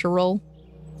 Alan, what was your roll?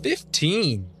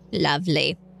 15.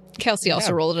 Lovely. Kelsey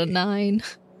also rolled a 9.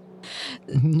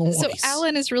 Nice. So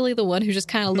Alan is really the one who's just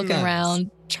kind of looking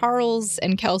around. Charles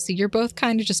and Kelsey, you're both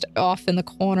kind of just off in the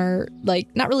corner, like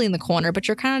not really in the corner, but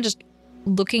you're kind of just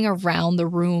looking around the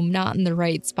room, not in the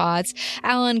right spots.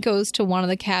 Alan goes to one of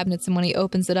the cabinets, and when he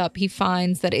opens it up, he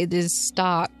finds that it is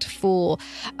stocked full.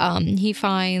 He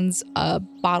finds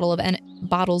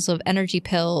bottles of energy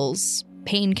pills,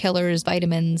 painkillers,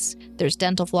 vitamins. There's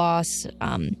dental floss.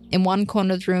 In one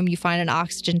corner of the room, you find an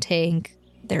oxygen tank.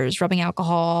 There's rubbing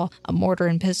alcohol, a mortar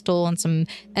and pestle, and some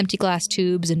empty glass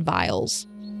tubes and vials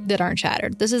that aren't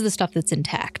shattered. This is the stuff that's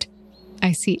intact.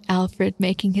 I see Alfred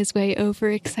making his way over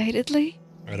excitedly.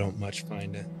 I don't much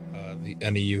find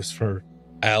any use for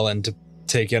Alan to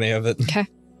take any of it. Okay.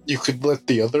 You could let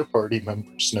the other party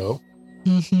members know.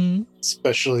 Mm-hmm.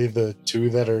 Especially the two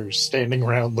that are standing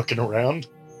around looking around.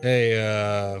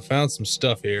 Hey, found some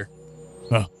stuff here.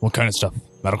 What kind of stuff?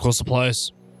 Medical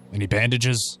supplies? Any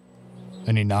bandages?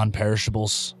 Any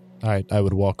non-perishables? I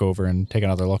would walk over and take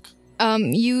another look.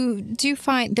 You do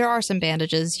find there are some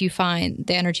bandages. You find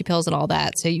the energy pills and all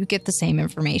that, so you get the same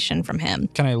information from him.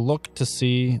 Can I look to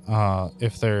see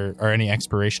if there are any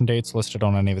expiration dates listed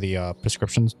on any of the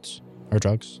prescriptions or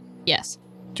drugs? Yes.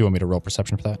 Do you want me to roll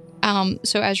perception for that?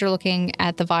 So as you're looking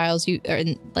at the vials,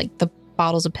 like the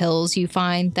bottles of pills, you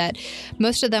find that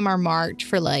most of them are marked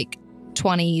for like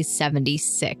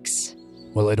 2076.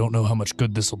 Well, I don't know how much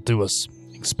good this will do us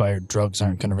in expired drugs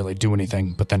aren't going to really do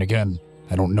anything, but then again,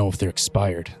 I don't know if they're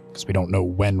expired, because we don't know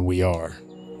when we are.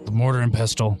 The mortar and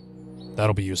pestle,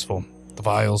 that'll be useful. The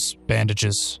vials,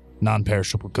 bandages,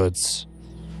 non-perishable goods.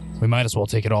 We might as well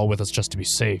take it all with us just to be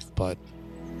safe, but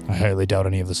I highly doubt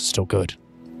any of this is still good.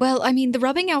 Well, I mean, the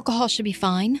rubbing alcohol should be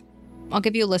fine. I'll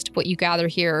give you a list of what you gather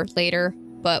here later,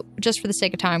 but just for the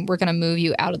sake of time, we're going to move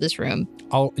you out of this room.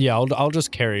 I'll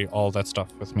just carry all that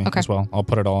stuff with me as well. I'll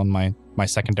put it all in my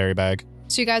secondary bag.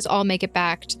 So you guys all make it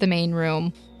back to the main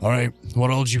room. All right,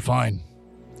 what all did you find?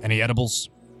 Any edibles?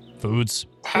 Foods?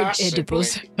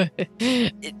 Edibles.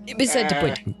 Beside the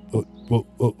point.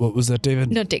 What was that,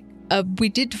 David? Nothing. We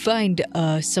did find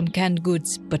some canned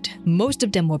goods, but most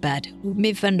of them were bad. We may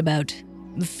have found about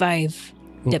 5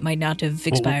 that might not have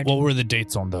expired. What were the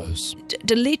dates on those?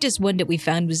 The latest one that we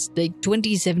found was like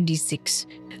 2076.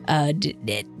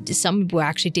 Some were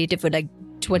actually dated for like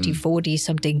 2040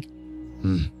 something.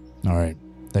 All right.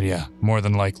 Then yeah, more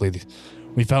than likely,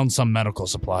 we found some medical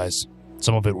supplies.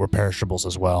 Some of it were perishables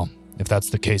as well. If that's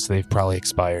the case, they've probably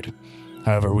expired.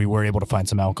 However, we were able to find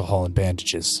some alcohol and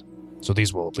bandages, so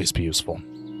these will at least be useful.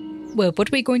 Well, what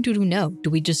are we going to do now? Do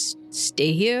we just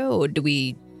stay here, or do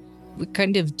we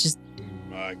kind of just...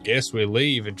 I guess we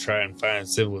leave and try and find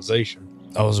civilization.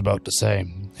 I was about to say,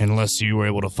 unless you were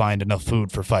able to find enough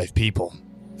food for 5 people.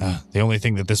 The only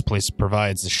thing that this place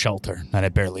provides is shelter, and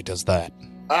it barely does that.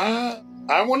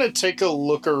 I want to take a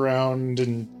look around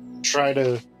and try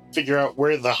to figure out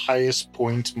where the highest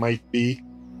point might be.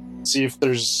 See if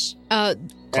there's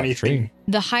anything.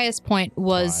 The highest point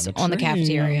was on the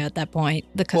cafeteria at that point.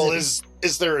 Well, is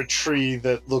there a tree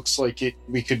that looks like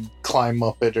we could climb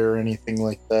up it or anything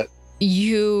like that?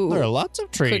 There are lots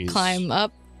of trees. Could climb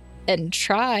up and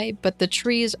try, but the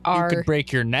trees are... You could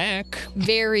break your neck.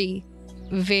 Very,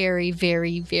 very,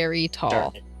 very, very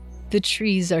tall. The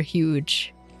trees are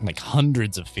huge. Like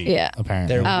hundreds of feet,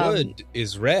 apparently. Their wood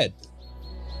is red.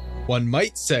 One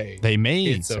might say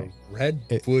it's a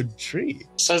redwood tree.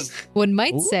 One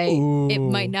might say it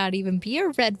might not even be a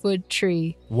redwood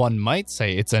tree. One might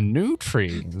say it's a new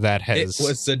tree that has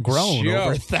grown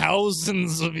over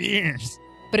thousands of years.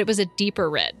 But it was a deeper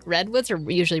red. Redwoods are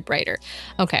usually brighter.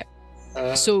 Okay.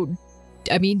 So,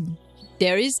 I mean,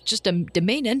 there is just the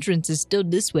main entrance is still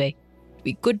this way.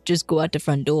 We could just go out the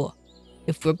front door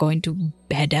if we're going to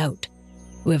head out.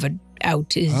 Whoever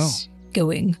out is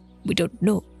going, we don't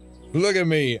know. Look at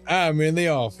me. I'm in the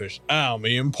office. I'm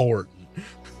important.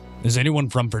 Is anyone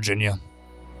from Virginia?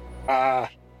 I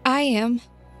am.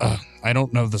 I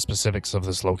don't know the specifics of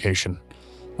this location.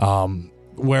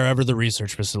 Wherever the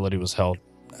research facility was held,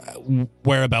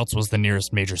 whereabouts was the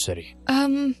nearest major city?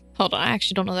 Hold on. I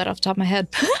actually don't know that off the top of my head.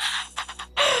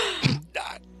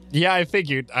 Yeah, I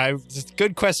figured. Just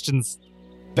good questions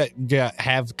that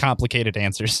have complicated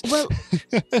answers. Well,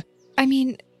 I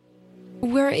mean,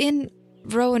 we're in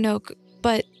Roanoke,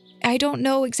 but I don't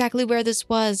know exactly where this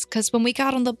was, because when we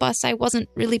got on the bus, I wasn't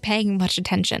really paying much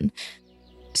attention.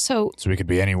 So we could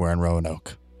be anywhere in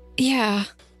Roanoke. Yeah.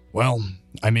 Well,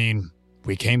 I mean,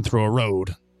 we came through a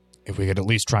road. If we could at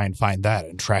least try and find that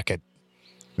and track it,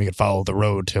 we could follow the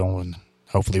road till, and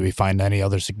hopefully we find any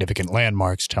other significant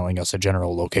landmarks telling us a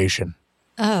general location.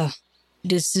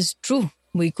 This is true.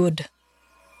 We could.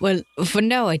 Well, for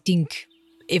now, I think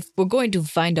if we're going to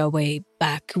find our way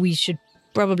back, we should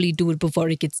probably do it before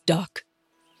it gets dark.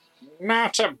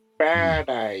 Not a bad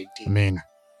idea. I mean,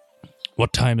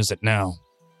 what time is it now?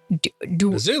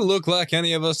 Does it look like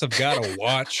any of us have got a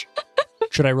watch?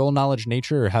 Should I roll knowledge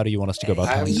nature, or how do you want us to go about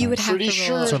that? You would have pretty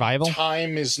to roll sure survival.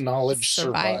 Time is knowledge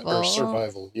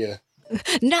survival. Yeah.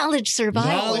 Knowledge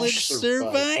survival. Knowledge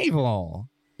survival.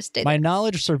 My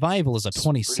knowledge survival is a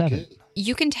 27.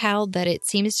 You can tell that it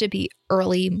seems to be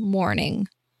early morning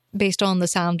based on the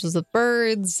sounds of the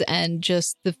birds and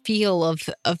just the feel of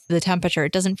the temperature.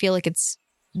 It doesn't feel like it's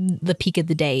the peak of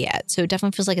the day yet. So it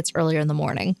definitely feels like it's earlier in the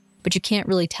morning, but you can't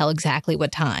really tell exactly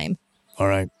what time. All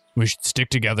right. We should stick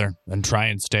together and try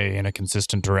and stay in a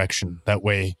consistent direction. That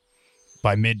way,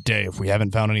 by midday, if we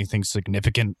haven't found anything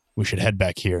significant, we should head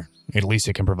back here. At least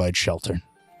it can provide shelter.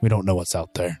 We don't know what's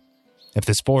out there. If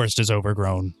this forest is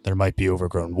overgrown, there might be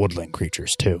overgrown woodland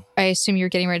creatures, too. I assume you're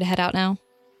getting ready to head out now?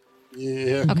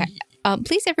 Yeah. Okay.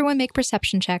 Please, everyone, make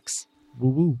perception checks.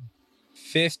 Woo-woo.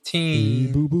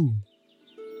 15. Boo-boo.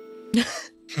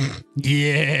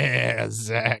 Yeah,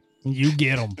 Zach. You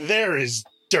get them. There is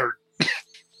dirt.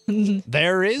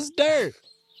 There is dirt.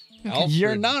 Alfred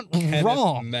You're not Kenneth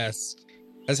wrong. Mess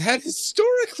has had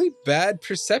historically bad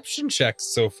perception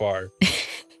checks so far.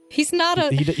 He's not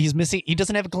a... He's missing... He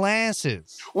doesn't have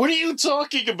glasses. What are you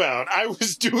talking about? I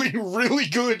was doing really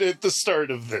good at the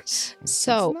start of this.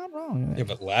 So, wrong. Yeah,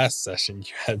 but last session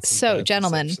you had some So, bad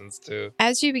gentlemen, perceptions, too.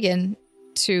 As you begin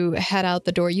to head out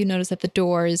the door, you notice that the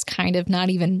door is kind of not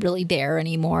even really there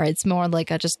anymore. It's more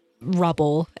like a just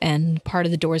rubble, and part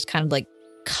of the door is kind of like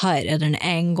cut at an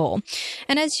angle.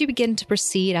 And as you begin to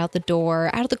proceed out the door,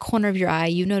 out of the corner of your eye,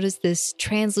 you notice this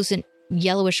translucent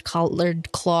yellowish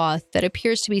colored cloth that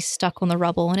appears to be stuck on the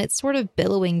rubble, and it's sort of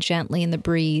billowing gently in the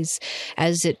breeze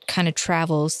as it kind of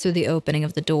travels through the opening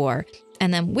of the door.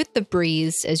 And then with the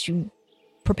breeze, as you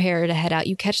prepare to head out,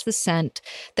 you catch the scent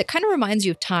that kind of reminds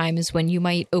you of times when you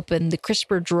might open the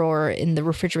crisper drawer in the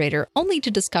refrigerator only to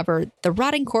discover the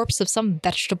rotting corpse of some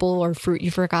vegetable or fruit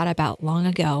you forgot about long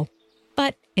ago.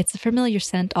 But it's a familiar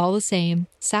scent all the same,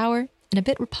 sour and a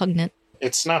bit repugnant.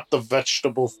 It's not the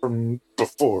vegetable from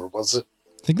before, was it?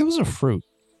 I think that was a fruit.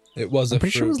 It was I'm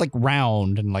pretty sure it was like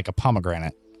round and like a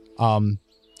pomegranate.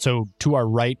 So to our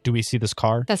right, do we see this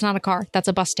car? That's not a car. That's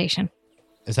a bus station.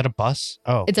 Is that a bus?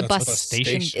 Oh, It's a That's bus a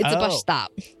station. station. It's a bus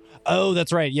stop. Oh,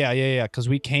 that's right. Yeah. Because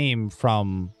we came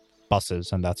from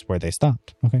buses, and that's where they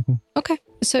stopped. Okay, cool. Okay.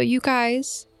 So you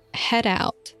guys head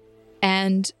out,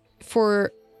 and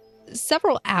for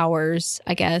several hours,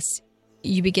 I guess,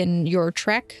 you begin your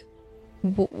trek.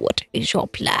 What is your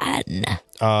plan?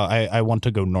 I want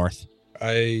to go north.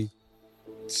 I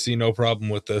see no problem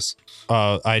with this.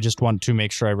 I just want to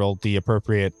make sure I roll the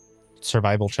appropriate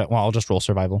survival check. Well, I'll just roll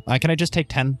survival. Can I just take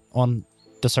 10 on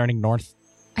discerning north?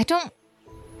 I don't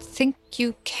think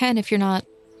you can if you're not.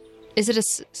 Is it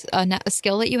a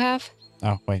skill that you have?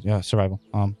 Oh, wait, yeah, survival.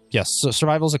 Yes, so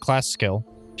survival is a class skill.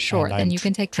 Sure, and then I'm you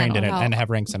can take 10 trained in it on and have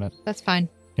ranks in it. That's fine.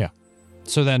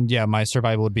 So then, yeah, my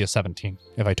survival would be a 17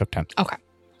 if I took 10. Okay.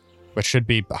 Which should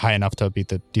be high enough to beat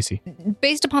the DC.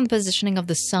 Based upon the positioning of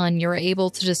the sun, you're able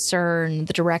to discern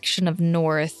the direction of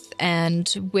north,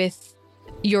 and with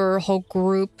your whole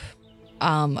group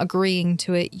agreeing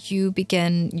to it, you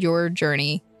begin your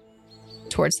journey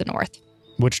towards the north.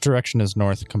 Which direction is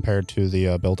north compared to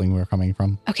the building we're coming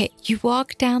from? Okay, you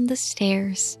walk down the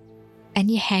stairs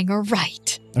and you hang a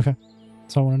right.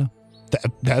 That's all I want to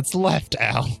know. That's left,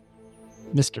 Al.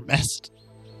 Mr. Mest.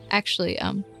 Actually,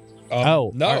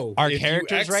 No. our if you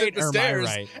character's exit right the or my stairs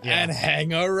right? and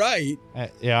hang a right,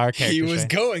 Yeah, our character's he was right.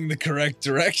 going the correct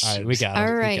direction. All right, we got it.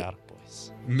 All right. We got it,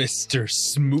 boys. Mr.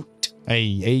 Smoot. Hey,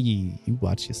 you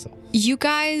watch yourself. you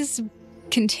guys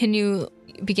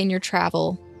begin your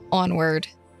travel onward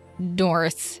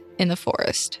north in the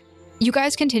forest. You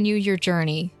guys continue your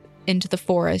journey into the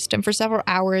forest, and for several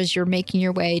hours you're making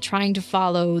your way, trying to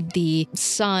follow the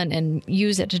sun and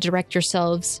use it to direct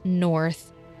yourselves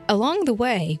north. Along the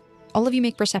way, all of you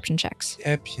make perception checks.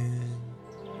 I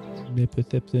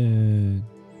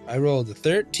rolled a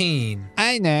 13.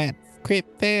 I know. Crit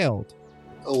failed.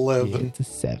 11. It's a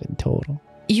 7 total.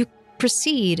 You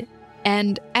proceed,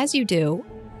 and as you do,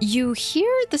 you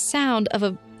hear the sound of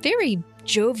a very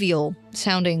jovial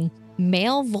sounding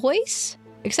male voice.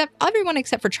 Except everyone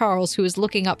except for Charles, who is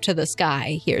looking up to the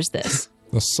sky, hears this.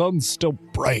 The sun's still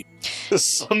bright. The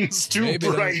sun's too Maybe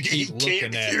don't bright. He keep can't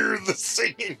looking at hear the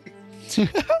singing.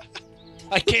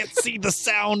 I can't see the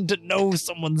sound to know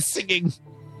someone's singing.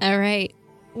 All right.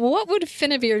 What would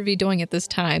Finavir be doing at this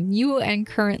time? You and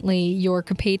currently your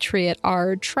compatriot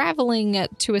are traveling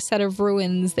to a set of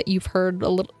ruins that you've heard a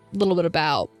little bit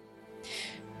about.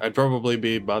 I'd probably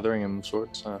be bothering him of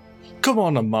sorts. Come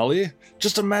on, Amali.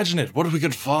 Just imagine it. What if we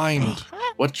could find?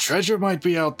 What treasure might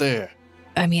be out there?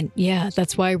 I mean, yeah,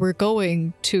 that's why we're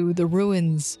going to the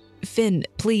ruins. Finn,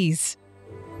 please,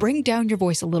 bring down your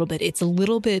voice a little bit. It's a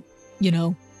little bit,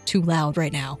 too loud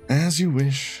right now. As you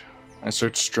wish. I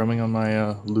start strumming on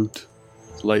my lute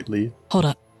lightly. Hold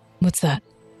up. What's that?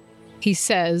 He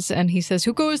says,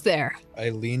 who goes there? I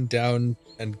lean down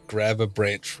and grab a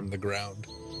branch from the ground.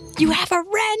 You have a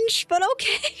wrench, but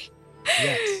okay.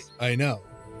 Yes, I know.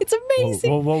 It's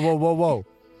amazing. Whoa.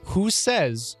 Who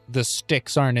says the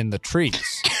sticks aren't in the trees?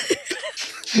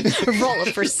 Roll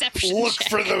a perception Look check.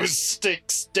 for those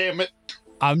sticks, damn it.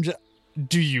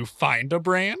 Do you find a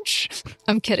branch?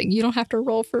 I'm kidding. You don't have to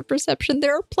roll for perception.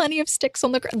 There are plenty of sticks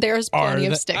on the ground. There's plenty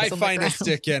of sticks I on the ground. I find a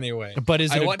stick anyway. But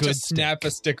is it I a want good to snap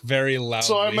a stick very loudly.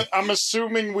 So I'm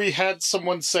assuming we had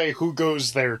someone say who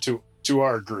goes there to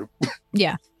our group.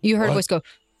 Yeah. You heard a What? voice go,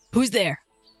 who's there?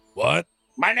 What?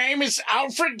 My name is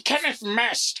Alfred Kenneth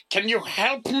Mest. Can you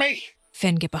help me?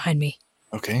 Finn, get behind me.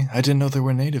 Okay, I didn't know there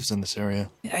were natives in this area.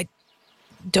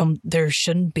 There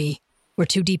shouldn't be. We're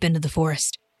too deep into the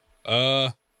forest.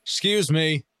 Excuse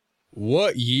me.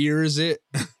 What year is it?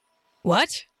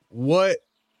 What? What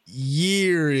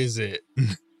year is it?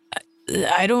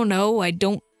 I don't know. I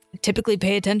don't typically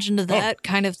pay attention to that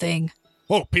kind of thing.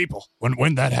 Oh, people.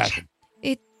 When that happened?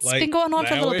 It's been going on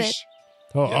for a little bit.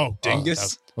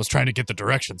 Dingus. I was trying to get the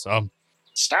directions.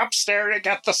 Stop staring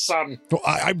at the sun.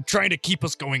 I'm trying to keep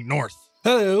us going north.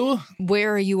 Hello.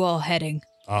 Where are you all heading?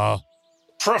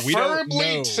 Preferably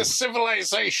know. to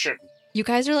civilization. You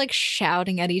guys are like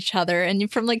shouting at each other, and you're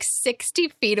from like 60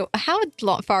 feet. How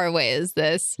far away is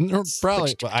this?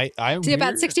 Probably. I'm It's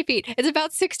about 60 feet. It's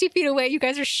about 60 feet away. You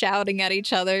guys are shouting at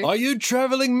each other. Are you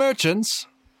traveling merchants?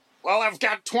 Well, I've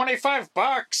got $25.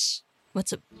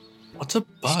 What's a What's a you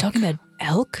buck? talking about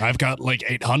elk? I've got like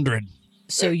 800.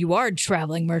 So you are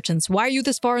traveling merchants. Why are you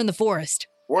this far in the forest?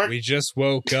 We just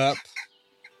woke up.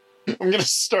 I'm going to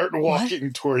start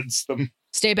walking towards them.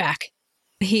 Stay back.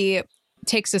 He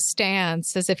takes a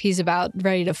stance as if he's about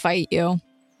ready to fight you.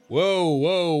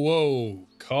 Whoa.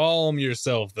 Calm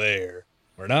yourself there.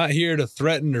 We're not here to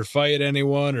threaten or fight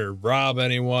anyone or rob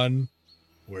anyone.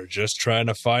 We're just trying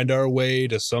to find our way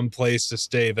to some place to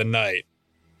stay the night.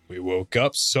 We woke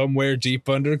up somewhere deep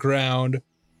underground,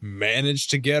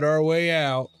 managed to get our way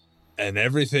out, and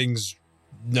everything's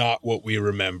not what we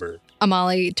remember.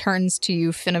 Amali turns to you,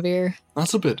 Finavir.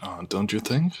 That's a bit odd, don't you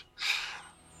think?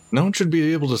 No one should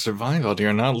be able to survive out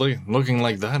here not looking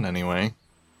like that anyway.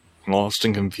 Lost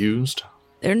and confused.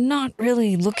 They're not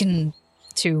really looking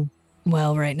too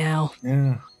well right now.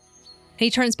 Yeah. He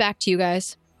turns back to you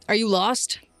guys. Are you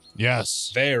lost?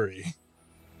 Yes. Very.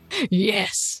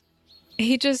 Yes.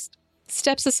 He just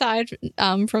steps aside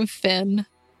from Finn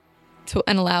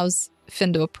and allows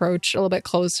Finn to approach a little bit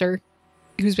closer.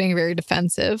 Who's being very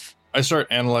defensive. I start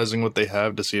analyzing what they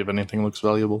have to see if anything looks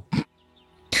valuable.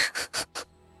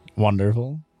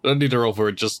 Wonderful. I don't need to roll for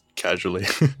it, just casually.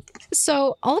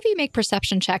 So all of you make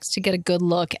perception checks to get a good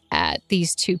look at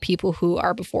these two people who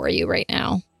are before you right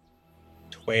now.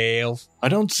 12. I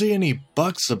don't see any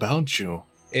bucks about you.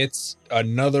 It's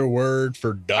another word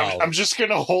for dollar. I'm just going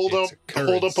to hold up It's a a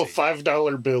currency.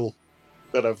 $5 bill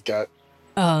that I've got.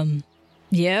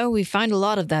 Yeah, we find a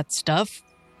lot of that stuff.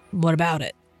 What about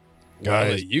it? Well,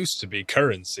 Guys. it used to be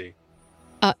currency.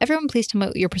 Everyone, please tell me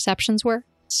what your perceptions were.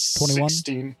 21?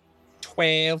 16.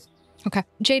 12. Okay.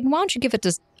 Jaden, why don't you give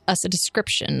us a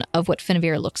description of what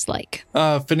Finavir looks like?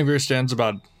 Finavir stands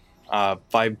about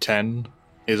 5'10".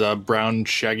 He's a brown,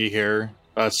 shaggy hair,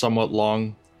 somewhat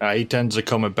long. He tends to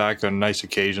comb it back on nice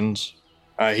occasions.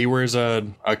 He wears a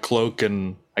cloak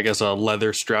and, I guess,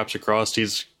 leather straps across.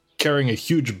 He's carrying a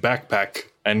huge backpack,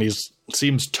 and he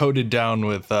seems toted down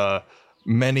with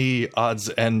many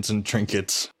odds, ends, and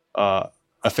trinkets.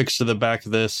 Affixed to the back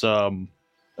of this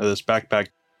backpack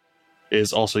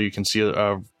is also, you can see,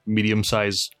 a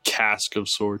medium-sized cask of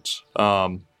sorts.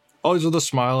 Always with a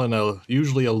smile and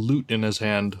usually a lute in his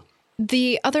hand.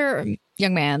 The other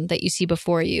young man that you see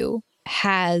before you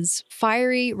has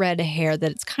fiery red hair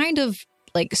that it's kind of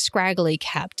like scraggly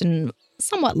kept and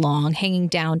somewhat long, hanging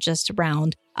down just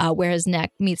around where his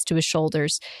neck meets to his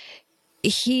shoulders.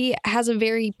 He has a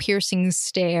very piercing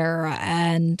stare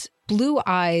and blue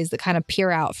eyes that kind of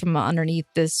peer out from underneath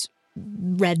this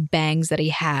red bangs that he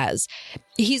has.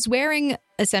 He's wearing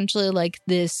essentially like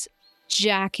this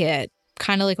jacket,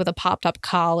 kind of like with a popped up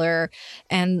collar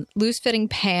and loose fitting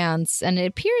pants. And it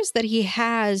appears that he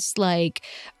has like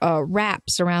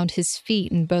wraps around his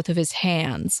feet and both of his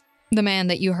hands. The man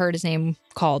that you heard his name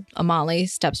called Amali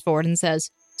steps forward and says,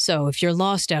 "So if you're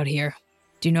lost out here,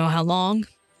 do you know how long?"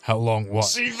 How long what?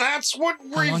 See, that's what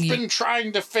long we've you- been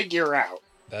trying to figure out.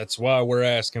 That's why we're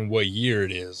asking what year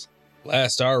it is.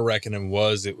 Last our reckoning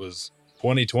was it was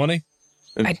 2020.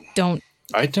 I don't.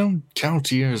 I don't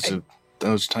count years of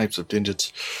those types of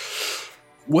digits.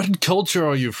 What culture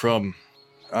are you from?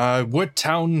 What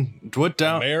town?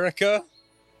 America?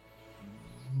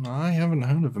 I haven't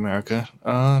heard of America.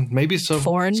 Maybe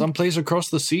Foreign? someplace across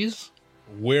the seas?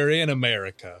 We're in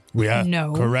America.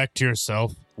 No. Correct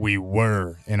yourself. We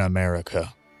were in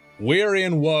America. We're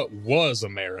in what was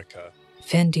America.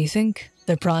 Finn, do you think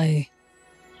they're probably,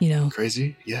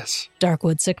 Crazy? Yes.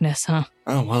 Darkwood sickness, huh?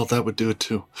 Oh, well, that would do it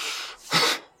too.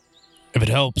 If it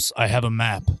helps, I have a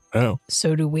map. Oh.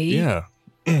 So do we. Yeah.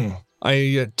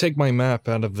 I take my map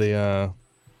out of the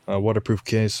waterproof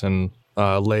case and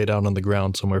lay it out on the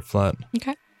ground somewhere flat.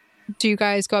 Okay. Do you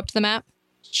guys go up to the map?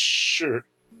 Sure.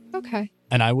 Okay.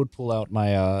 And I would pull out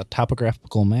my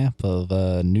topographical map of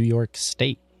New York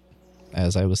State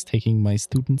as I was taking my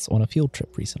students on a field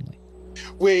trip recently.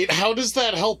 Wait, how does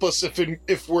that help us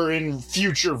if we're in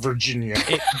future Virginia?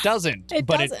 It doesn't, It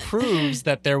but doesn't. it proves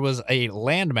that there was a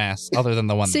landmass other than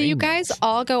the one So they you knew. guys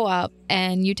all go up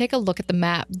and you take a look at the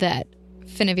map that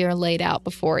Finavir laid out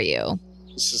before you.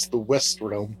 This is the West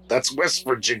Realm. That's West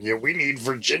Virginia. We need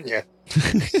Virginia.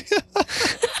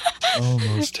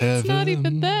 Almost heaven. It's not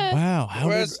even that. Wow,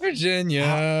 West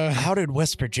Virginia. how did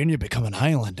West Virginia become an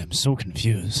island? I'm so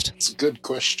confused. It's a good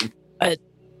question.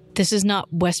 This is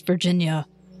not West Virginia.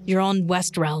 You're on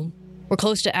West Realm. We're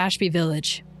close to Ashby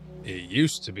Village. It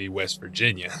used to be West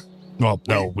Virginia. Well,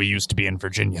 no, we used to be in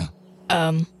Virginia.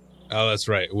 Oh, that's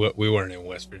right. We weren't in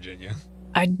West Virginia.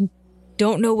 I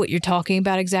don't know what you're talking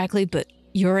about exactly, but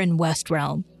you're in West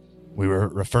Realm. We were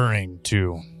referring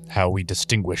to how we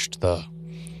distinguished the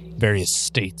various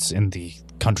states in the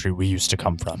country we used to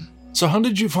come from. So how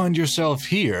did you find yourself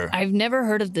here? I've never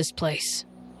heard of this place.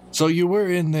 So you were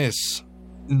in this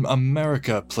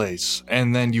America place,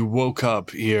 and then you woke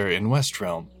up here in West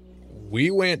Realm.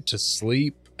 We went to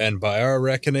sleep, and by our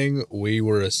reckoning, we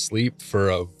were asleep for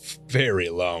a very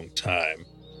long time.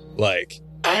 Like,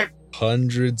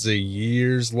 hundreds of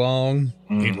years long.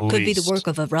 Could be the work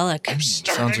of a relic. I'm Sounds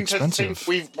starting to expensive. think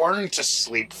we weren't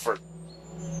asleep for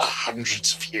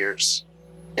hundreds of years.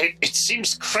 It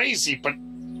seems crazy, but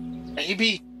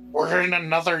maybe we're in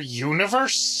another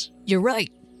universe? You're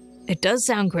right. It does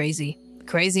sound crazy.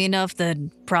 Crazy enough that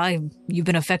probably you've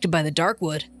been affected by the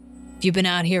Darkwood. You've been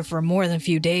out here for more than a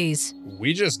few days.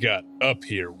 We just got up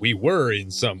here. We were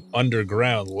in some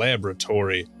underground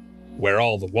laboratory where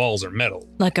all the walls are metal.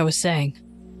 Like I was saying,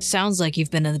 sounds like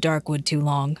you've been in the Darkwood too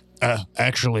long.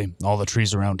 Actually, all the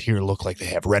trees around here look like they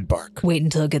have red bark. Wait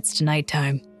until it gets to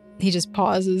nighttime. He just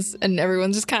pauses, and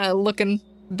everyone's just kind of looking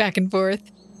back and forth.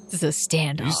 This is a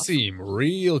standoff. You seem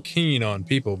real keen on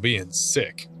people being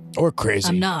sick. Or crazy.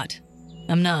 I'm not.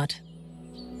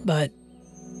 But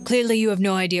clearly you have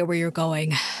no idea where you're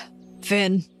going.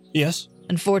 Finn, Yes?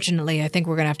 unfortunately, I think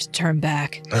we're going to have to turn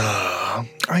back.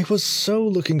 I was so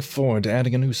looking forward to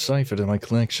adding a new cipher to my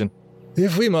collection.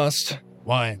 If we must.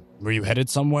 Why? Were you headed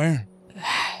somewhere?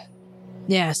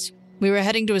 Yes, we were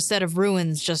heading to a set of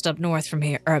ruins just up north from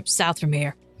here, or south from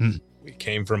here. We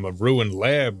came from a ruined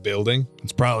lab building.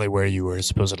 It's probably where you were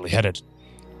supposedly headed.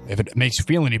 If it makes you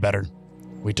feel any better,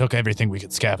 we took everything we could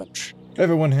scavenge.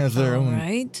 Everyone has their All own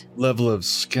right. level of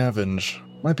scavenge.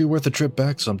 Might be worth a trip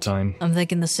back sometime. I'm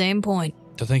thinking the same point.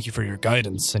 To thank you for your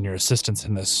guidance and your assistance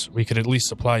in this, we could at least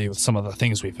supply you with some of the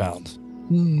things we found.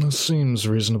 That seems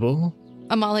reasonable.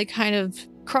 Amali kind of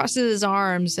crosses his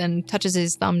arms and touches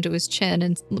his thumb to his chin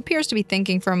and appears to be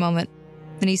thinking for a moment.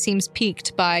 Then he seems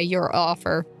piqued by your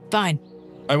offer. Fine.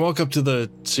 I walk up to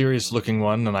the serious-looking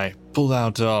one and I pull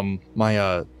out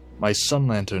my sun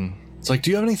lantern. It's like, do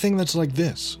you have anything that's like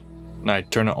this? And I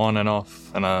turn it on and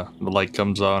off, and the light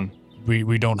comes on.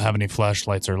 We don't have any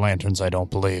flashlights or lanterns, I don't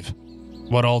believe.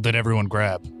 What all did everyone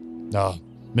grab?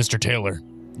 Mr. Taylor,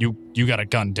 you got a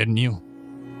gun, didn't you?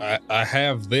 I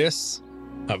have this.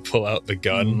 I pull out the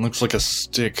gun Looks like a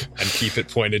stick. and keep it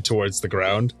pointed towards the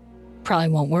ground. Probably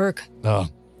won't work.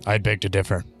 I'd beg to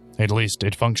differ. At least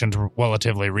it functioned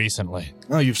relatively recently.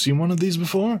 Oh, you've seen one of these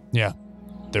before? Yeah,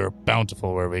 they were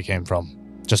bountiful where we came from.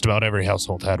 Just about every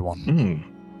household had one.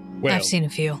 Well, I've seen a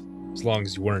few. as long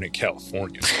as you weren't in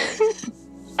California.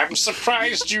 I'm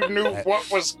surprised you knew what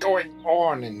was going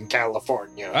on in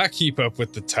California. I keep up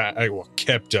with the time.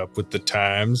 Kept up with the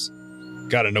times.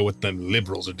 Gotta know what them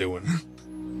liberals are doing.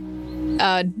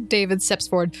 David steps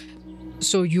forward.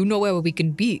 So you know where we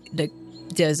can be? Like,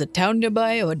 there's a town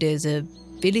nearby, or there's a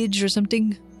village or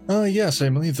something? Yes, I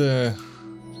believe the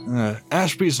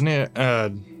Ashby's near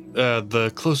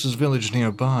the closest village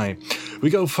nearby. We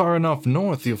go far enough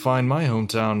north, you'll find my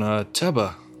hometown,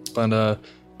 Teba. But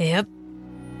Yep.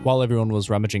 While everyone was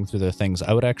rummaging through their things,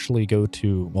 I would actually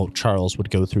Charles would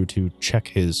go through to check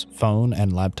his phone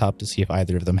and laptop to see if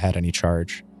either of them had any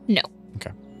charge. No.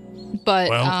 Okay. But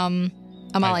Well,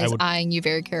 Amali's I would- eyeing you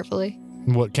very carefully.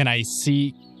 What can I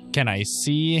see? Can I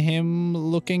see him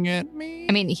looking at me?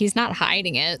 I mean, he's not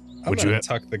hiding it. I'm Would gonna you-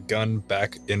 tuck the gun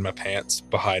back in my pants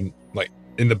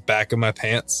in the back of my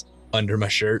pants under my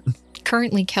shirt.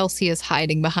 Currently, Kelsey is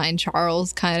hiding behind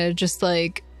Charles, kind of just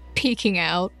like peeking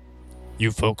out.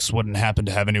 You folks wouldn't happen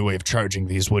to have any way of charging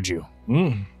these, would you?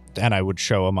 And I would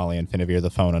show Amali and Finavir the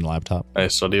phone and laptop. I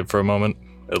study it for a moment.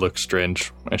 It looks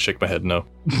strange. I shake my head no.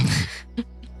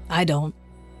 I don't.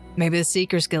 Maybe the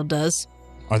Seeker's Guild does.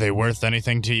 Are they worth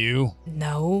anything to you?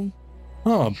 No.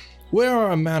 Where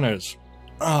are our manners?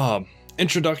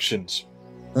 Introductions.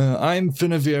 I'm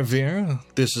Finavir Veer.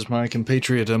 This is my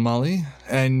compatriot Amali.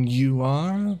 And you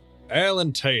are?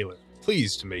 Alan Taylor,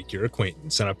 pleased to make your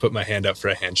acquaintance. And I put my hand up for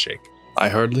a handshake. I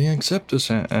hardly accept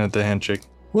the handshake.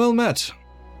 Well met.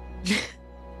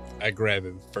 I grab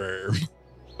him firm,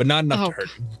 but not enough to hurt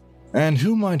him. And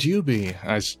who might you be?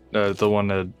 The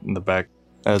one in the back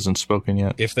hasn't spoken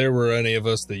yet. If there were any of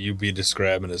us that you'd be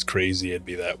describing as crazy, it'd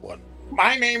be that one.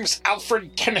 My name's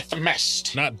Alfred Kenneth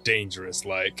Mest. Not dangerous,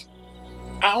 like.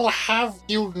 I'll have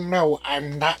you know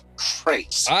I'm not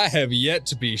crazy. I have yet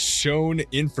to be shown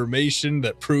information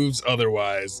that proves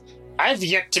otherwise. I've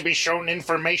yet to be shown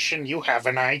information you have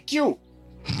an IQ.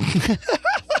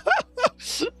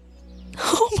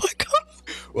 Oh my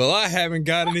god. Well, I haven't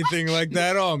got anything like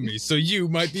that on me, so you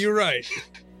might be right.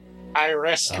 I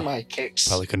rest my case.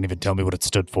 Probably couldn't even tell me what it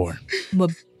stood for. Well,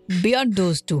 beyond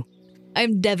those two,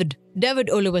 I'm David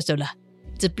Oluwasola.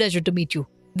 It's a pleasure to meet you.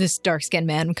 This dark-skinned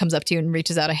man comes up to you and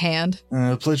reaches out a hand.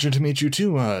 Pleasure to meet you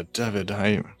too, David.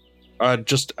 I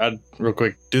just add real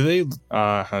quick. Do they,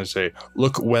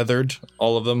 look weathered?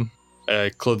 All of them,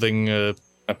 clothing,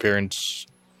 appearance,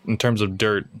 in terms of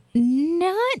dirt.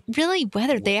 Not really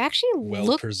weathered. They actually Well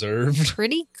look preserved.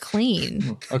 pretty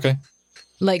clean. Okay.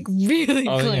 Like, really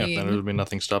Oh, clean. yeah. Then there'll be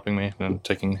nothing stopping me from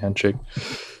taking a handshake.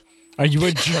 Are you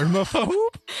a germaphobe?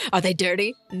 Are they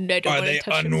dirty? No, I don't Are want to they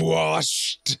touch them.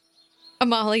 unwashed?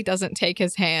 Amali doesn't take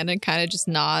his hand and kind of just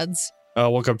nods.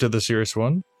 I'll walk up to the serious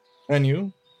one. And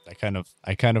you? I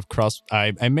kind of cross.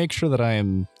 I make sure that I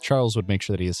am. Charles would make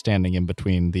sure that he is standing in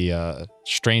between the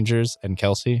strangers and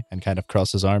Kelsey, and kind of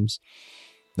cross his arms.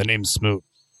 The name's Smoot.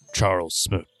 Charles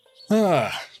Smoot.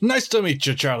 Nice to meet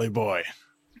you, Charlie boy.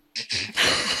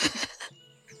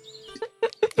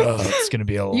 It's going to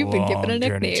be a You've been given long a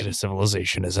journey nickname. to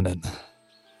civilization, isn't it?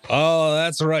 Oh,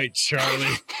 that's right,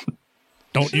 Charlie.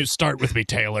 Don't you start with me,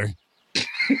 Taylor.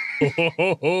 Ho,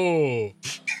 ho, ho.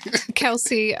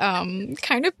 Kelsey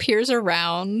kind of peers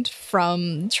around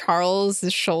from Charles'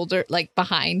 shoulder, like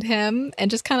behind him, and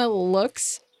just kind of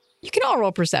looks. You can all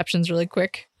roll perceptions really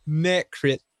quick. Net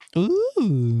crit.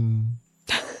 Ooh.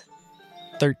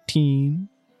 13.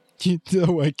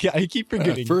 I keep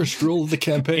forgetting. First roll of the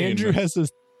campaign. Andrew has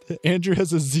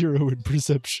a 0 in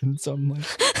perception, so I'm like,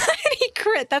 He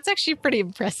crit. That's actually pretty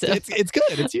impressive. it's good.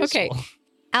 It's useful. Okay.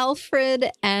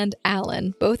 Alfred and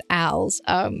Alan, both Als,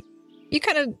 you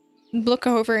kind of look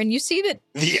over and you see that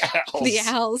The owls. the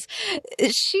Als,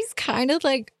 she's kind of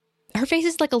like, her face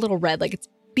is like a little red, like it's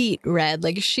beet red.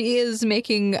 Like she is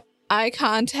making eye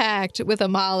contact with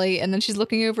Amali, and then she's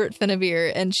looking over at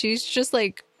Finavir, and she's just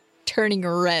like turning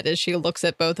red as she looks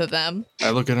at both of them. I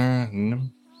look at her.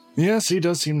 Yes, he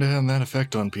does seem to have that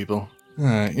effect on people.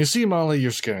 You see, Molly,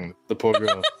 you're scaring the poor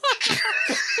girl.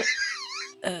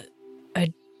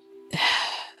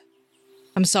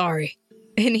 I'm sorry.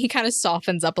 And he kind of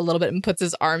softens up a little bit and puts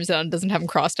his arms down, doesn't have them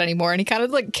crossed anymore. And he kind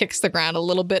of like kicks the ground a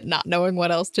little bit, not knowing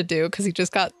what else to do because he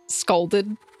just got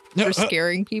scolded for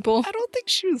scaring people. I don't think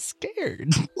she was scared.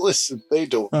 Listen, they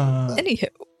don't. Anywho,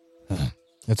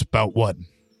 It's about what?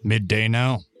 Midday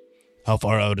now? How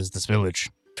far out is this village?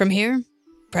 From here,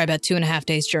 probably about 2.5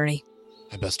 days' journey.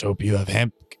 I best hope you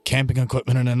have camping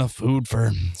equipment and enough food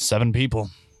for 7 people.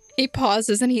 he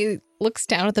pauses and he looks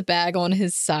down at the bag on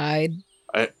his side.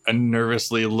 I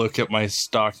nervously look at my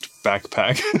stocked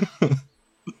backpack.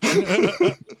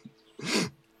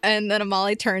 And then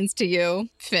Amali turns to you,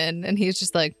 Finn, and he's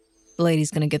just like, The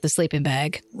lady's gonna get the sleeping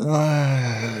bag.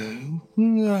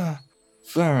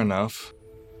 Fair enough.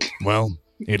 Well,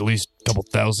 at least a couple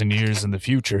thousand years in the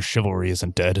future, chivalry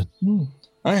isn't dead.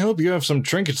 I hope you have some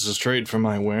trinkets to trade for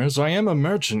my wares. I am a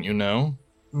merchant, you know.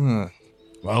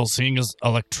 Well, seeing as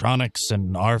electronics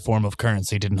and our form of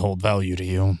currency didn't hold value to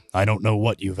you, I don't know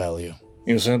what you value.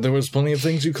 You said there was plenty of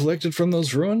things you collected from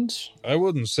those ruins? I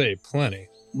wouldn't say plenty.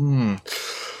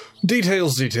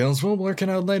 Details. We'll work it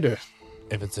out later.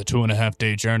 If it's a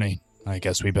 2.5-day journey, I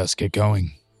guess we best get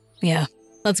going. Yeah,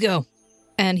 let's go.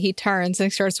 and he turns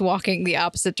and starts walking the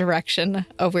opposite direction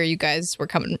of where you guys were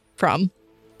coming from.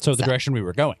 So the direction we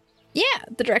were going. Yeah,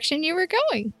 the direction you were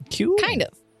going. Cute. Kind of.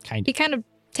 He kind of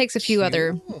takes a few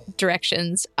other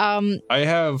directions. I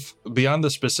have, beyond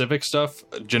the specific stuff,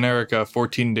 generic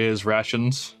 14 days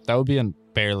rations. That would be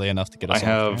barely enough to get us I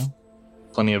have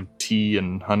plenty of tea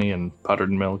and honey and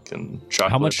powdered milk and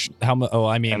chocolate. How much? Oh,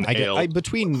 I mean, ale.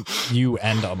 between you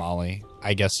and Amali,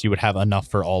 I guess you would have enough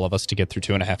for all of us to get through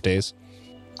 2.5 days.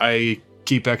 I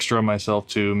keep extra myself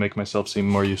to make myself seem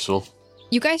more useful.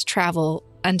 You guys travel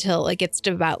until it gets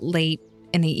to about late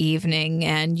in the evening,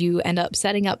 and you end up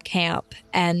setting up camp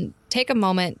and take a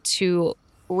moment to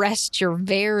rest your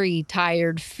very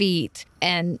tired feet.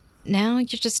 And now you're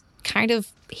just kind of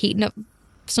heating up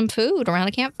some food around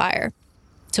a campfire.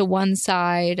 To one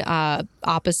side,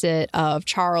 opposite of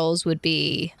Charles, would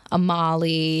be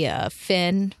Amali.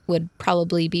 Finn would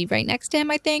probably be right next to him,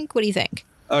 I think. What do you think?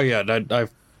 Oh yeah,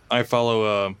 I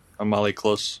follow Amali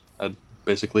close at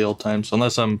basically all times,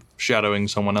 unless I'm shadowing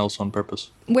someone else on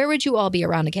purpose. Where would you all be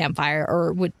around a campfire,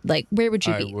 or where would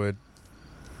you be? I would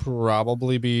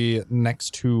probably be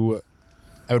next to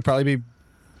I would probably be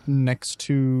next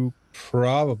to...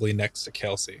 Probably next to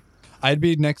Kelsey. I'd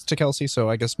be next to Kelsey, so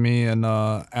I guess me and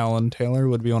Alan Taylor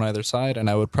would be on either side, and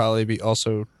I would probably be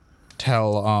also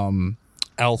tell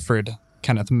Alfred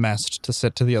Kenneth Mest to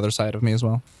sit to the other side of me as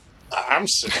well. I'm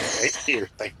sitting right here,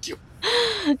 thank you.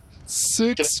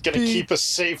 6 Gonna keep a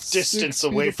safe distance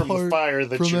away from the fire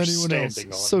that you're standing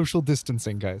on. Social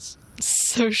distancing, guys.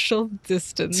 Social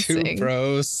distancing. 2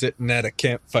 bros sitting at a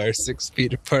campfire 6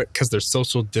 feet apart because they're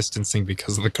social distancing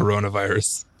because of the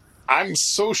coronavirus. I'm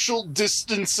social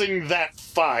distancing that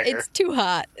fire. It's too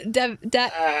hot.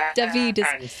 David is...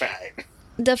 I'm fine.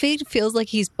 David feels like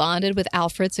he's bonded with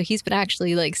Alfred, so he's been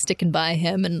actually like sticking by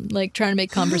him and like trying to make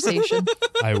conversation.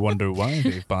 I wonder why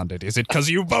they've bonded. Is it because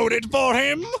you voted for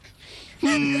him?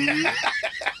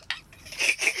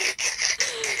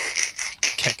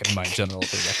 Kicking my general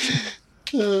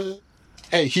direction.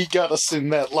 Hey, he got us in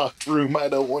that locked room. I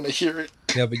don't want to hear it.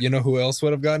 Yeah, but you know who else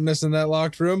would have gotten us in that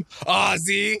locked room?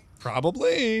 Ozzy!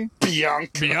 Probably.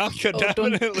 Bianca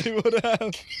definitely would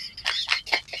have.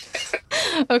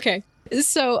 Okay.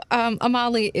 So,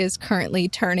 Amali is currently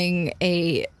turning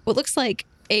what looks like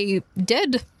a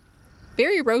dead,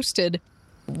 very roasted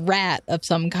rat of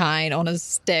some kind on a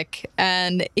stick.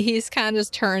 And he's kind of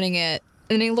just turning it.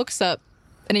 And he looks up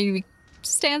and he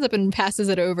stands up and passes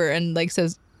it over and like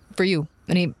says, "For you."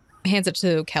 And he hands it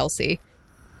to Kelsey,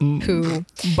 who...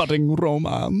 Budding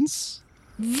romance.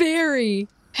 Very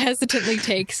hesitantly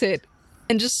takes it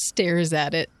and just stares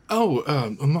at it.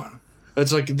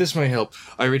 It's like, this may help.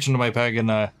 I reach into my bag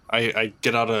and I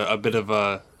get out a bit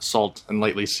of salt and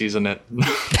lightly season it.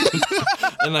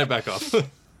 And I back off.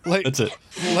 That's it.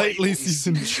 Lightly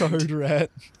seasoned charred rat.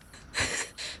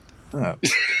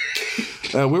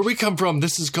 Where we come from,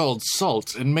 this is called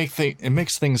salt. It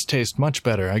makes things taste much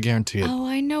better, I guarantee it. Oh,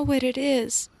 I know what it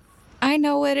is.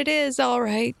 All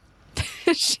right.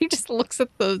 She just looks at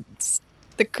the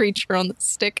creature on the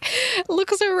stick,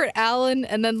 looks over at Alan,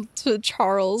 and then to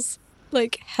Charles,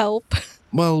 like, help.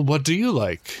 Well, what do you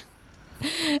like?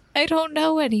 I don't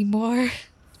know anymore.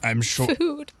 I'm sure.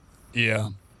 Food. Yeah.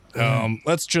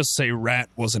 Let's just say rat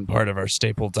wasn't part of our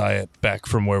staple diet back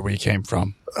from where we came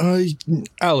from.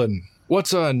 Alan,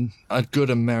 what's a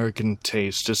good American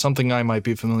taste? Is something I might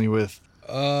be familiar with?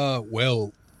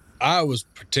 Well, I was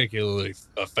particularly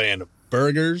a fan of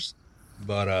burgers,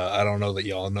 but I don't know that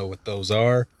y'all know what those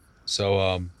are.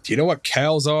 So, do you know what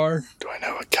cows are? Do I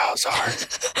know what cows are?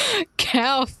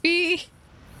 Coffee.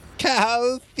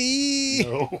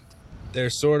 No. They're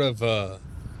sort of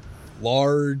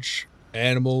large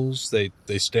animals. They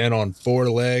stand on 4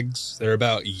 legs. They're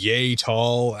about yay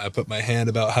tall. I put my hand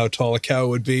about how tall a cow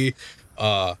would be.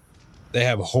 They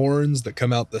have horns that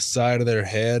come out the side of their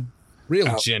head.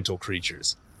 Real gentle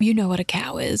creatures. You know what a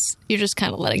cow is. You're just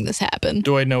kind of letting this happen.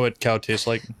 Do I know what cow tastes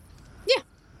like? Yeah.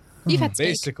 You've had steak.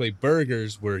 Basically,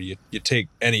 burgers where you take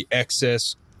any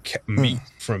excess meat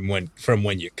from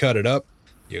when you cut it up,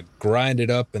 you grind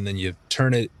it up, and then you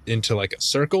turn it into like a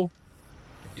circle.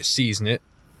 You season it,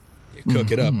 you cook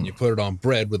it up, and you put it on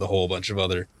bread with a whole bunch of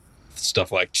other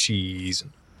stuff like cheese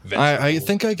and vegetables. I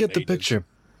think I get the picture.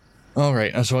 All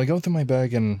right, so I go through my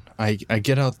bag and I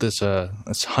get out this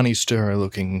honey stirrer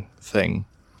looking thing,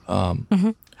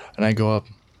 and I go up,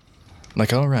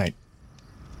 like, all right.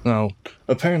 Now,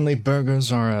 apparently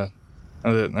burgers are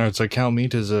cow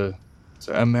meat is it's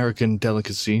an American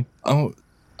delicacy. Oh,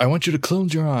 I want you to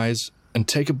close your eyes and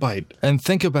take a bite and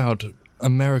think about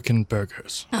American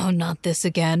burgers. Oh, not this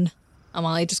again.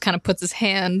 Amali just kind of puts his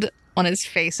hand on his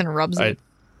face and rubs it.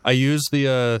 I use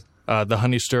the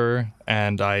honey stirrer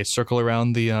and I circle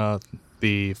around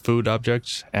the food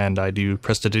object and I do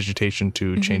prestidigitation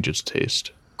to change its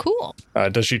taste. Cool.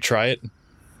 Does she try it?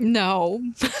 No.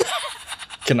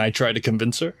 Can I try to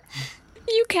convince her?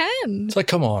 You can. It's like,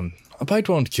 come on, a bite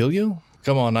won't kill you.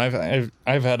 Come on, I've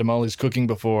had Amali's cooking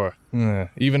before.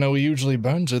 Even though he usually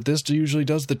burns it, this usually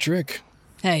does the trick.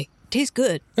 Hey, tastes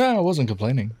good. Yeah, I wasn't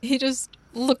complaining. He just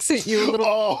looks at you a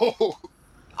little.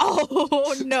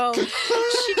 Oh no.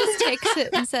 She just takes it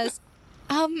and says,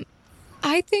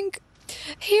 I think,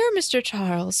 here, Mr.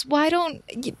 Charles, why don't,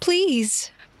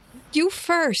 please, you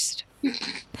first.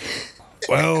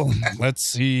 Well, let's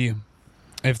see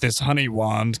if this honey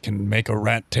wand can make a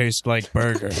rat taste like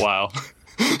burger. Wow.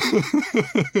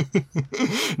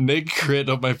 Nick crit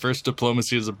on my first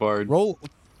diplomacy as a bard. I'm gonna roll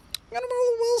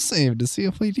a will save to see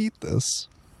if we'd eat this.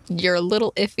 You're a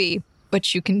little iffy,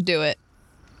 but you can do it.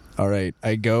 All right,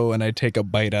 I go and I take a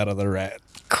bite out of the rat.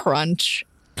 Crunch.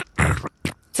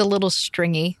 It's a little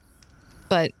stringy,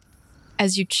 but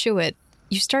as you chew it,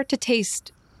 you start to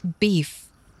taste beef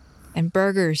and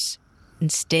burgers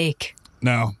and steak.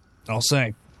 Now, I'll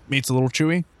say, Meat's a little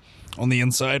chewy on the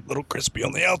inside, a little crispy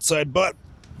on the outside, but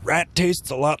rat tastes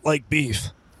a lot like beef.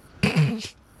 I'm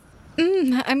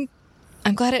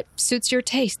glad it suits your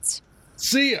tastes.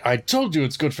 See, I told you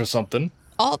it's good for something.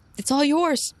 It's all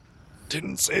yours.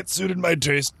 Didn't say it suited my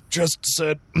taste, just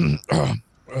said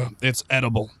it's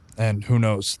edible. And who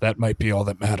knows, that might be all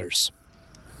that matters.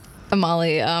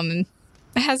 Amali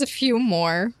has a few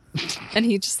more, and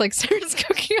he just like starts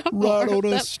cooking up more of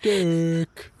them.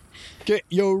 stick. Get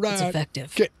your rat. It's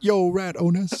effective. Get your rat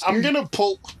on a stick. I'm gonna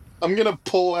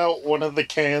pull out one of the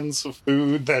cans of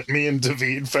food that me and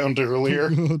David found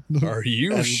earlier. Are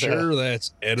you sure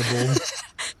that's edible?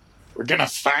 We're gonna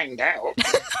find out.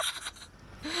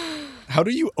 How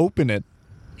do you open it?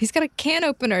 He's got a can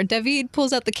opener. David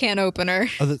pulls out the can opener.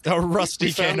 A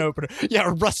rusty can opener. Yeah,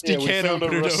 a rusty can found a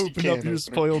opener rusty to open can up your opener.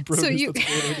 spoiled produce.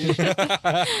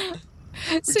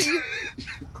 So you-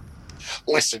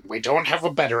 Listen, we don't have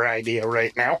a better idea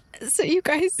right now. So you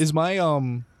guys. Is my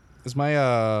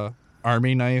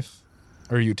army knife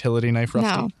or utility knife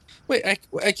rusty? No. Wait,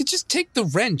 I could just take the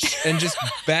wrench and just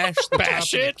bash the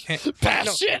Bash top of it? the can.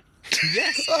 Bash it.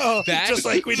 Yes. Oh, Bash just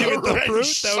like we do with the fruit.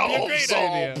 That would be a great solves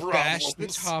all idea. Bash the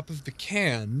problems. top of the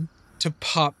can to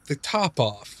pop the top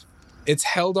off. It's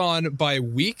held on by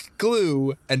weak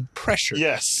glue and pressure.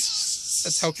 Yes.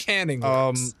 That's how canning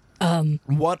works.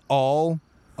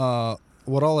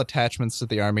 What all attachments did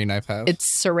the army knife have?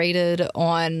 It's serrated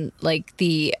on like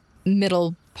the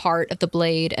middle part of the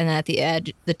blade, and then at the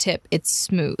edge, the tip, it's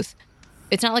smooth.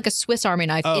 It's not like a Swiss Army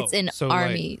knife. Oh, It's an so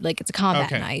army, like it's a combat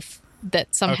Okay. knife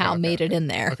that somehow Okay, made it in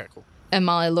there. Okay, cool. And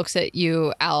Molly looks at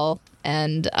you, Al,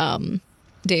 and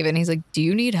David, and he's like, "Do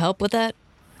you need help with that?"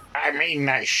 I mean,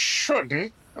 I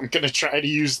shouldn't. I'm gonna try to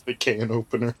use the can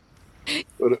opener.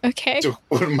 Okay.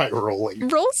 What am I rolling?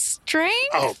 Roll strength.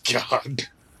 Oh God.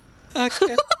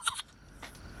 Okay.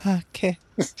 Okay.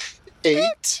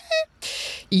 8.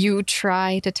 You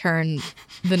try to turn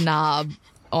the knob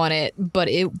on it, but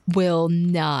it will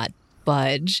not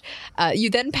budge. You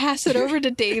then pass it over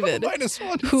to David,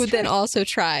 -1. who then also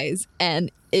tries,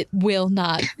 and it will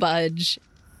not budge.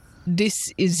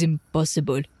 This is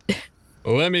impossible.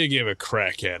 Let me give a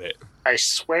crack at it. I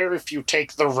swear if you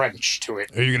take the wrench to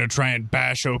it. Are you gonna try and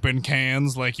bash open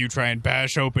cans like you try and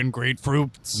bash open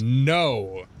grapefruits?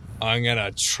 No. I'm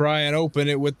gonna try and open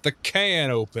it with the can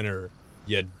opener,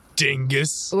 you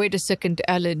dingus. Wait a second,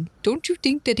 Alan. Don't you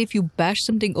think that if you bash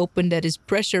something open that is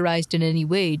pressurized in any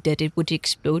way, that it would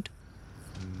explode?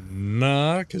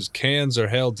 Nah, because cans are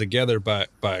held together by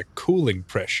cooling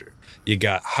pressure. You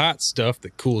got hot stuff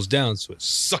that cools down, so it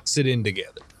sucks it in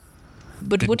together.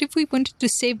 But what if we wanted to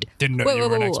save... Didn't know Wait, you wait,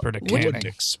 were an wait, expert at wait. It wouldn't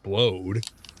canning. explode.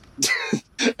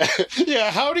 Yeah,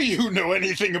 how do you know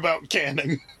anything about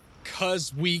canning?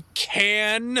 Because we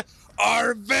can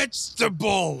our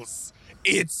vegetables.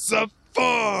 It's a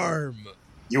farm.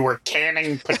 You were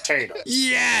canning potatoes.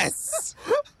 Yes.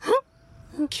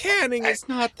 Canning is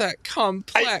not that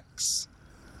complex.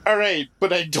 All right,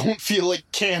 but I don't feel like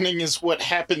canning is what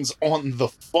happens on the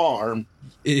farm.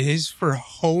 It is for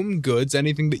home goods,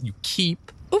 anything that you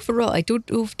keep. Overall, I don't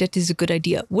know if that is a good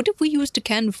idea. What if we used a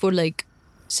can for, like,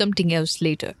 something else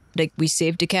later? Like, we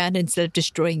saved a can instead of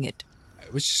destroying it. I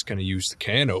was just going to use the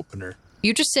can opener.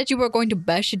 You just said you were going to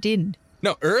bash it in.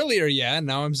 No, earlier, yeah.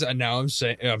 Now I'm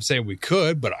saying we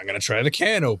could, but I'm going to try the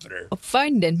can opener. Oh,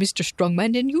 fine then, Mr.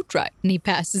 Strongman, then you try. And he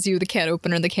passes you the can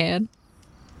opener and the can.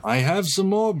 I have some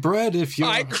more bread if you...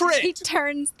 I He crit.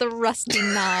 turns the rusty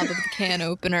knob of the can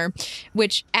opener,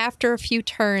 which after a few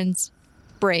turns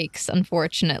breaks,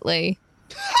 unfortunately.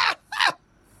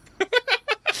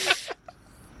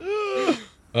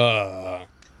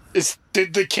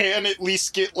 Did the can at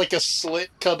least get like a slit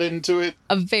cut into it?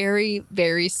 A very,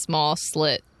 very small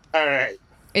slit. All right.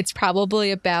 It's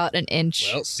probably about an inch.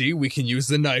 Well, see, we can use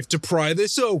the knife to pry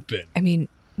this open. I mean,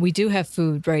 we do have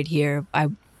food right here.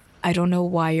 I don't know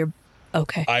why you're...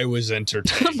 Okay. I was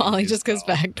entertained. Molly just goes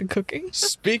back to cooking.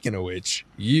 Speaking of which,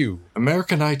 you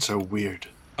Americanites are weird.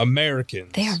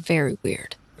 Americans They are very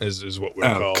weird. is what we're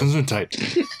Oh, called.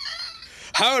 Gesundheit.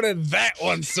 How did that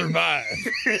one survive?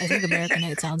 I think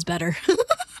Americanite sounds better.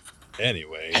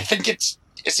 Anyway, I think is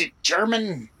it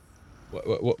German?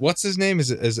 what's his name? Is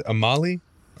it Amali?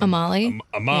 Amali?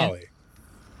 Amali.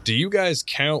 Do you guys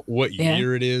count what Yeah.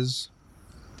 year it is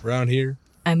around here?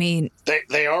 I mean,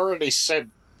 They already said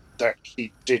that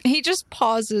he did. He just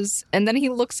pauses and then he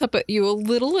looks up at you a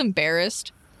little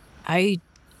embarrassed. I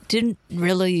didn't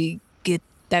really get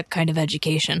that kind of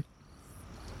education.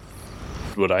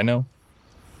 Would I know?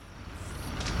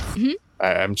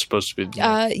 I'm supposed to be...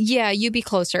 Yeah, you'd be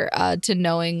closer to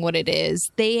knowing what it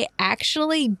is. They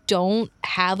actually don't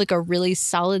have like a really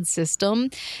solid system.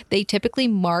 They typically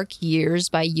mark years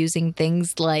by using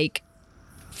things like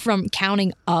from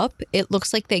counting up. It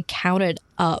looks like they counted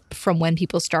up from when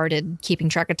people started keeping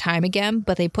track of time again,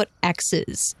 but they put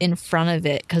X's in front of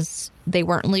it because they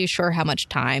weren't really sure how much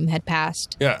time had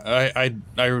passed. Yeah,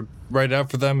 I write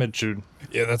out for them. It should...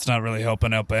 Yeah, that's not really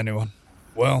helping out anyone.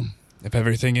 Well, if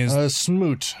everything is...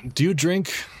 Smoot, do you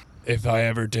drink? If I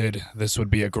ever did, this would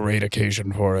be a great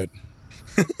occasion for it.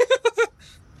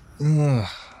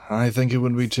 I think it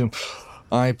would be too.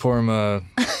 I pour him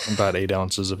about 8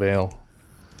 ounces of ale.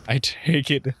 I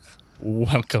take it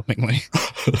welcomingly.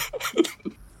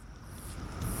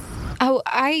 Oh,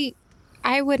 I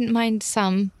wouldn't mind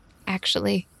some,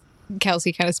 actually.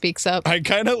 Kelsey kind of speaks up. I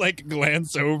kind of like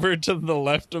glance over to the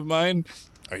left of mine.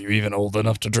 Are you even old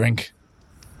enough to drink?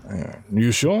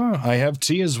 You sure? I have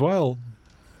tea as well.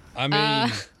 I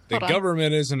mean, the hold on.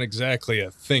 government isn't exactly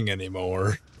a thing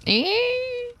anymore.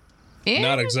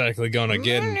 Not exactly gonna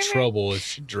get in trouble if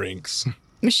she drinks.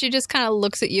 She just kind of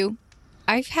looks at you.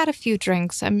 I've had a few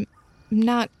drinks. I'm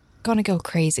not gonna go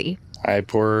crazy. I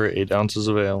pour her 8 ounces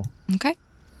of ale. Okay.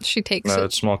 She takes A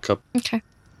it. small cup. Okay.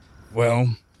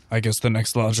 Well, I guess the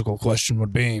next logical question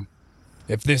would be,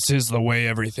 if this is the way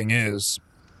everything is,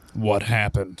 what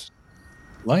happened?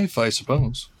 Life, I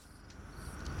suppose.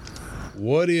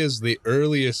 What is the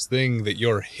earliest thing that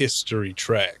your history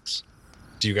tracks?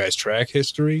 Do you guys track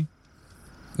history?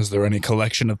 Is there any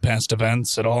collection of past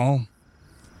events at all?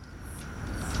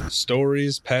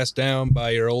 Stories passed down by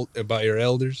your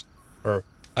elders? Or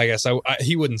I guess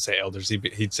he wouldn't say elders.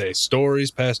 He'd say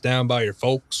stories passed down by your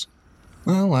folks.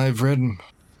 Well, I've read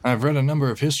a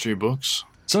number of history books.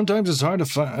 Sometimes it's hard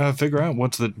to figure out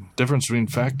what's the difference between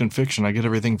fact and fiction. I get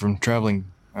everything from traveling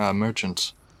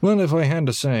merchants. Well, if I had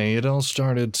to say, it all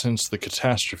started since the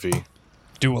catastrophe.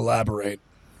 Do elaborate,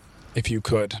 if you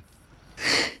could.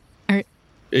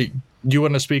 Hey, you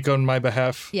want to speak on my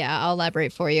behalf? Yeah, I'll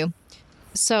elaborate for you.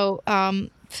 So,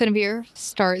 Finavir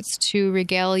starts to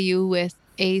regale you with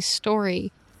a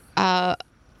story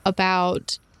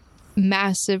about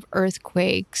massive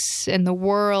earthquakes and the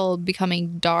world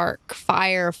becoming dark,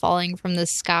 fire falling from the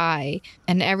sky,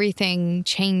 and everything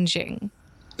changing.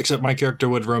 Except my character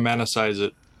would romanticize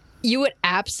it. You would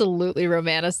absolutely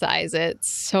romanticize it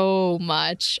so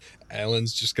much.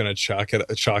 Alan's just gonna chalk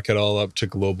it all up to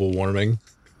global warming.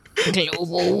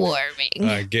 Global warming.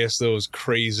 I guess those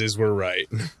crazes were right.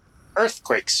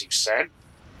 Earthquakes, you said?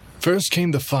 First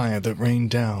came the fire that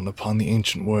rained down upon the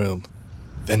ancient world,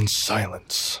 then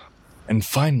silence, and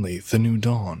finally the new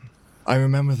dawn. I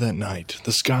remember that night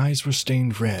the skies were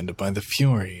stained red by the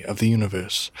fury of the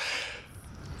universe,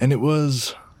 and it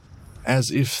was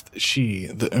as if she,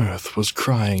 the earth, was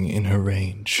crying in her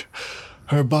rage.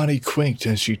 Her body quaked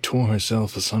as she tore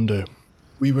herself asunder.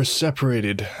 We were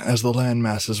separated as the land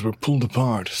masses were pulled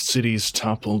apart, cities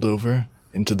toppled over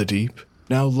into the deep,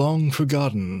 now long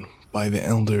forgotten by the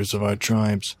elders of our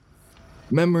tribes.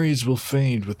 Memories will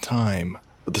fade with time,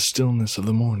 but the stillness of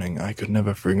the morning I could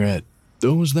never forget.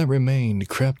 Those that remained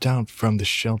crept out from the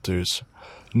shelters,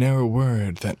 ne'er a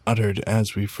word that uttered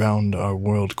as we found our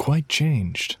world quite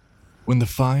changed. When the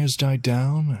fires died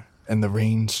down and the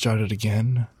rain started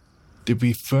again, did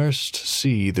we first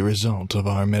see the result of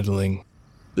our meddling.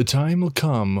 The time will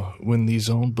come when these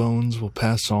old bones will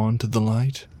pass on to the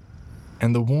light,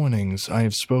 and the warnings I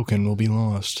have spoken will be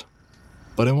lost.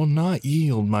 But I will not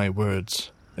yield my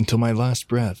words until my last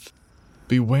breath.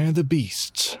 Beware the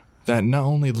beasts that not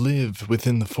only live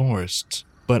within the forests,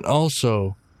 but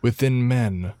also within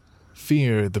men.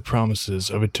 Fear the promises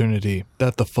of eternity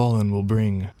that the fallen will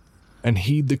bring, and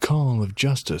heed the call of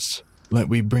justice, let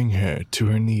we bring her to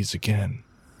her knees again.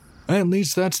 At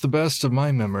least that's the best of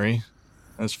my memory,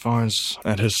 as far as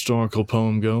that historical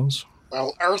poem goes.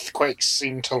 Well, earthquakes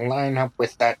seem to line up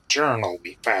with that journal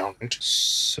we found.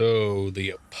 So, the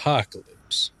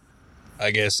apocalypse.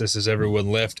 I guess this is everyone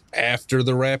left after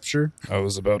the rapture? I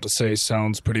was about to say,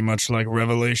 sounds pretty much like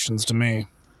Revelations to me.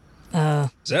 Does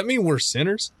that mean we're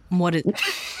sinners? What it?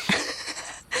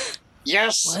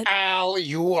 Yes, What? Al,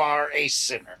 you are a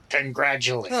sinner.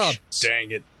 Congratulations. Oh,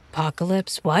 dang it.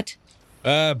 Apocalypse? What?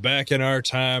 Back in our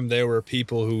time, there were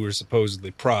people who were supposedly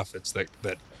prophets that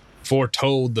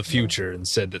foretold the future and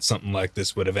said that something like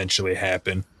this would eventually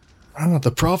happen.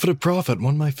 The Prophet of Prophet,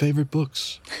 one of my favorite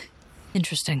books.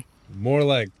 Interesting. More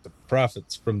like the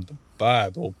prophets from the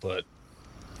Bible, but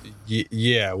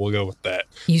yeah, we'll go with that.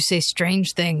 You say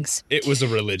strange things. It was a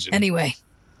religion. Anyway,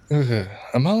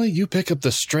 Amali, you pick up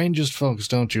the strangest folks,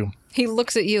 don't you? He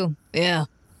looks at you. yeah.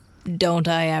 Don't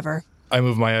I ever? I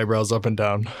move my eyebrows up and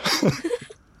down.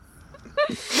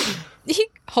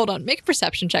 Hold on, make a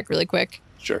perception check really quick.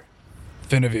 Sure.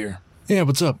 Finavir, Yeah,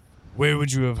 what's up? where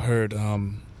would you have heard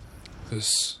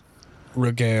this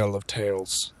regale of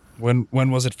tales? When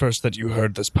was it first that you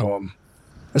heard this poem?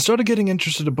 I started getting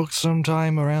interested in books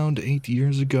sometime around 8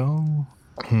 years ago.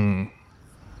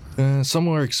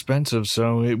 Somewhere expensive,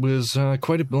 so it was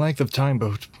quite a length of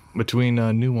time between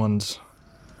new ones.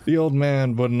 The old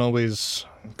man wouldn't always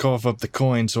cough up the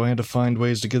coin, so I had to find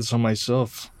ways to get some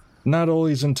myself. Not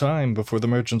always in time before the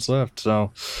merchants left,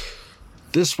 so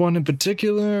this one in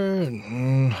particular,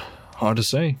 hard to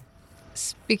say.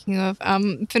 Speaking of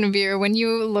Finavir, when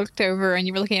you looked over and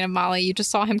you were looking at Molly, you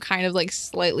just saw him kind of like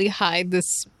slightly hide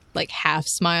this like half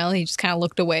smile. He just kind of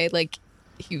looked away like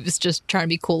he was just trying to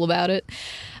be cool about it.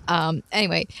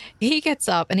 Anyway, he gets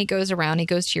up and he goes around, he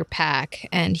goes to your pack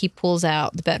and he pulls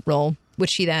out the bedroll,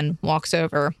 which he then walks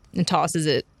over and tosses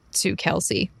it to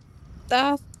Kelsey.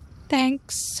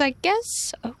 Thanks, I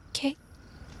guess. Okay.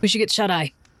 We should get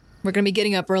shut-eye. We're going to be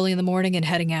getting up early in the morning and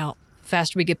heading out.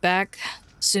 Faster we get back,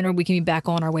 sooner we can be back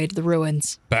on our way to the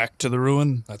ruins. Back to the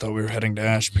ruin? I thought we were heading to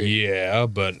Ashby. Yeah,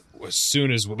 but as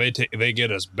soon as they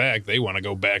get us back, they want to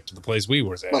go back to the place we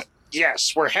were at. Well,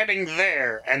 yes, we're heading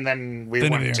there, and then we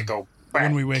want Finavir, to go back.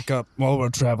 when we wake up while we're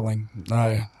traveling,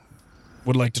 I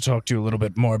would like to talk to you a little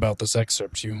bit more about this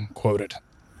excerpt you quoted.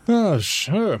 Oh,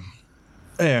 sure.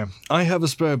 There, I have a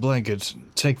spare blanket.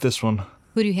 Take this one.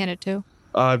 Who do you hand it to?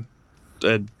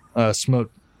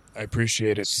 Smoke. I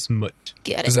appreciate it. Smut.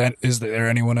 Get it. Is there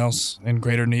anyone else in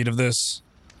greater need of this?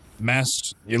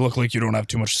 Mast, you look like you don't have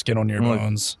too much skin on your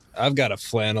bones. I've got a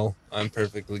flannel. I'm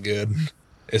perfectly good.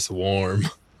 It's warm.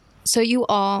 So you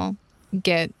all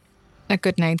get a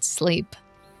good night's sleep,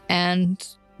 and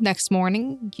next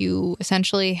morning you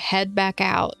essentially head back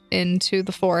out into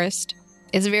the forest.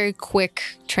 It's a very quick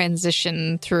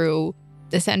transition through.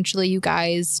 Essentially, you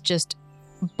guys just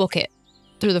book it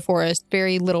through the forest.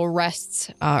 Very little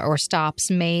rests or stops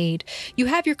made. You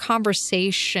have your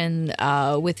conversation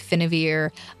with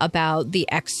Finavir about the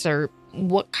excerpt.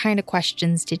 What kind of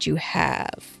questions did you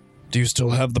have? Do you still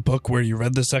have the book where you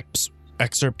read this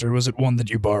excerpt, or was it one that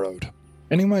you borrowed?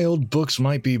 Any of my old books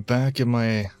might be back in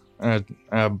my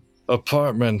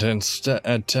apartment at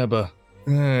Teba.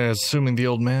 Assuming the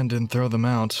old man didn't throw them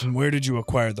out. And where did you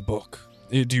acquire the book?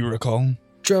 Do you recall?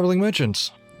 Traveling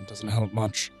merchants. It doesn't help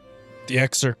much. The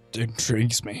excerpt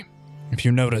intrigues me. If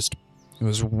you noticed, it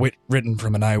was written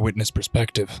from an eyewitness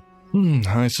perspective.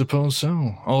 I suppose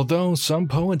so. Although some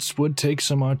poets would take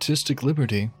some artistic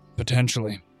liberty.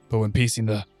 Potentially. But when piecing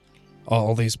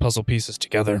all these puzzle pieces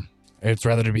together, it's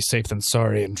rather to be safe than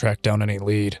sorry and track down any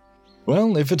lead.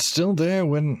 Well, if it's still there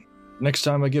when next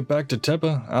time I get back to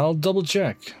Tepa, I'll double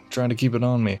check, trying to keep it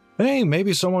on me. Hey,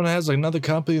 maybe someone has another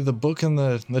copy of the book in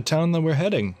the town that we're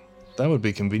heading. That would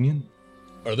be convenient.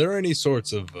 Are there any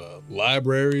sorts of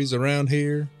libraries around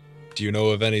here? Do you know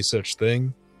of any such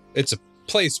thing? It's a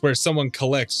place where someone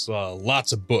collects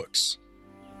lots of books.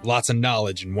 Lots of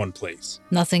knowledge in one place.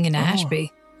 Nothing in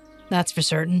Ashby. That's for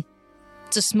certain.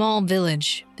 It's a small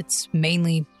village. It's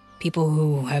mainly people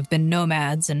who have been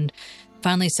nomads and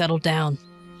finally settled down.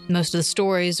 Most of the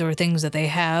stories or things that they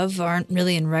have aren't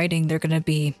really in writing. They're going to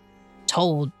be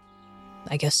told.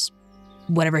 I guess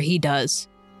whatever he does.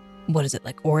 What is it,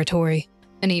 like oratory?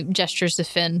 And he gestures to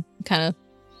Finn, kind of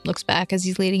looks back as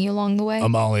he's leading you along the way.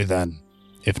 Amali, then.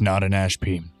 If not in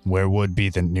Ashby, where would be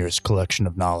the nearest collection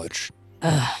of knowledge?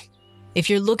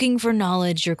 If you're looking for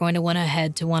knowledge, you're going to want to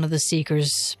head to one of the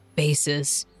Seekers'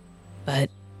 bases. But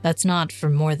that's not for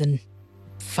more than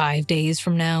 5 days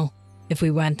from now, if we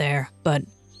went there. But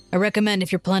I recommend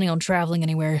if you're planning on traveling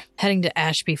anywhere, heading to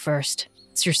Ashby first.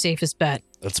 It's your safest bet.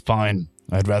 That's fine.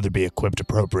 I'd rather be equipped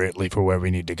appropriately for where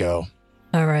we need to go.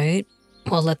 All right.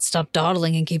 Well, let's stop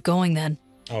dawdling and keep going then.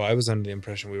 Oh, I was under the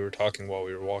impression we were talking while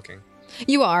we were walking.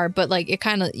 You are, but like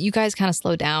you guys kind of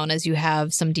slow down as you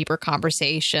have some deeper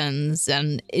conversations,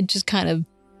 and it just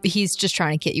he's just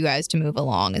trying to get you guys to move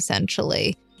along,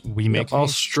 essentially. I'll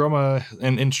strum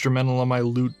an instrumental on my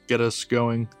lute, get us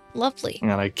going. Lovely.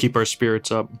 And I keep our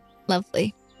spirits up.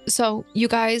 Lovely. So you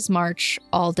guys march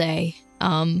all day.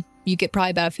 You get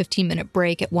probably about a 15-minute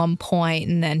break at one point,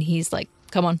 and then he's like,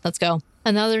 come on, let's go.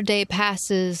 Another day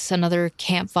passes, another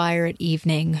campfire at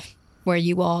evening, where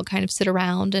you all kind of sit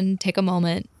around and take a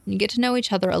moment. And you get to know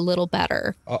each other a little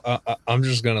better. I'm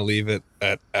just going to leave it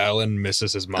at Alan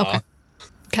misses his ma. Okay.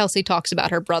 Kelsey talks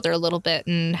about her brother a little bit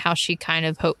and how she kind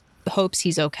of hopes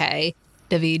he's okay.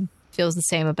 David feels the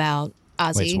same about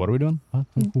Ozzy. Wait, so what are we doing?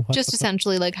 What? Just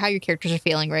essentially like how your characters are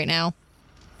feeling right now.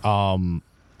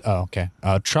 Oh, okay.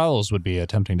 Charles would be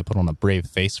attempting to put on a brave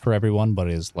face for everyone, but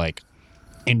is like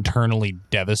internally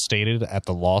devastated at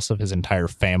the loss of his entire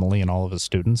family and all of his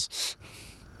students.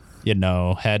 You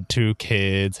know, had 2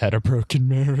 kids, had a broken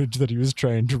marriage that he was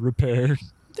trying to repair.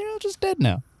 They're all just dead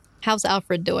now. How's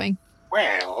Alfred doing?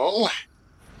 Well,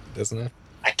 Doesn't it?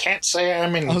 I can't say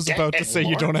I'm in I was debt about to say you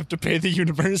anymore. don't have to pay the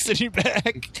university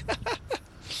back.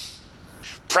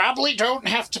 Probably don't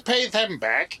have to pay them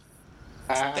back.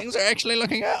 Things are actually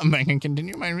looking up. I can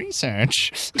continue my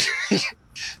research.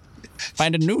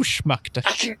 Find a new schmuck to...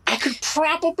 I could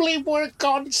probably work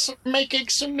on making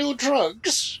some new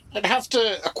drugs. I'd have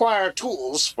to acquire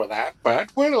tools for that,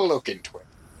 but we'll look into it.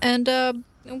 And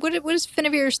what is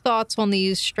Finnevir's thoughts on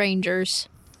these strangers?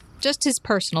 Just his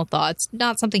personal thoughts,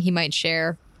 not something he might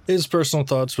share. His personal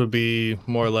thoughts would be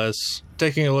more or less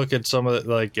taking a look at some of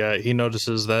it. He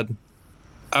notices that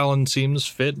Alan seems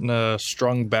fit and a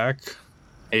strong back.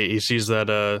 He sees that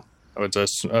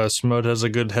Smud has a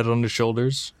good head on his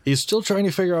shoulders. He's still trying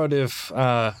to figure out if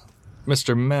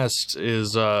Mr. Mest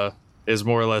is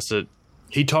more or less it.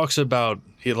 He talks about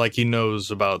he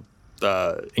knows about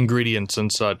ingredients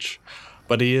and such,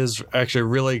 but he is actually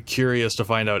really curious to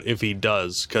find out if he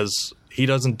does, because he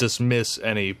doesn't dismiss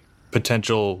any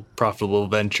potential profitable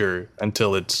venture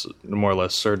until it's more or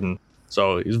less certain.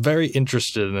 So he's very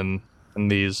interested in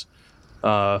these.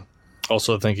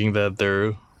 Also thinking that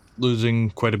they're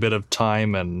losing quite a bit of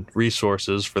time and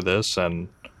resources for this, and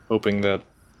hoping that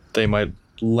they might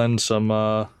lend some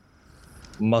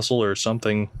muscle or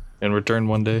something in return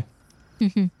one day.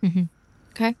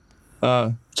 Okay.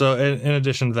 So in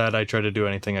addition to that, I try to do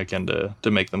anything I can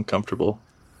to make them comfortable.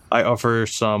 I offer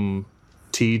some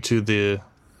tea to the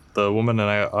woman, and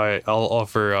I'll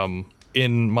offer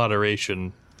in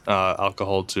moderation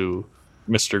alcohol to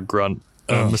Mr. Grunt,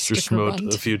 Mr. Smoot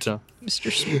Grunt. a few times.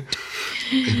 Mr.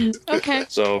 Smoot. Okay.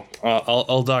 So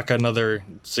I'll dock another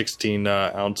 16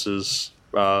 ounces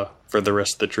for the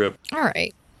rest of the trip. All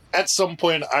right. At some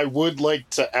point, I would like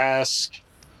to ask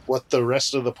what the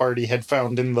rest of the party had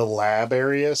found in the lab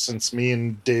area, since me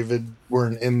and David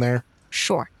weren't in there.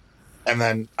 Sure. And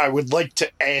then I would like to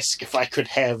ask if I could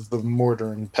have the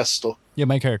mortar and pestle. Yeah,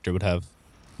 my character would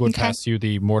Okay. pass you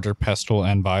the mortar, pestle,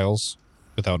 and vials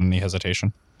without any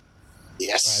hesitation.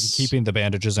 Yes. I'm keeping the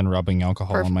bandages and rubbing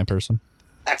alcohol on my person.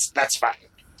 That's fine.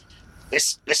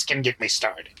 This can get me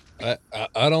started.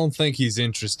 I don't think he's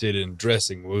interested in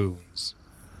dressing wounds.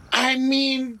 I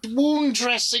mean, wound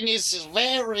dressing is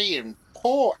very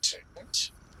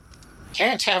important.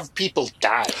 Can't have people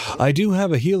die. I do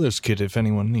have a healer's kit if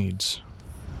anyone needs.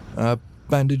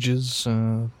 Bandages,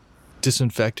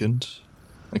 disinfectant,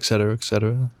 etc.,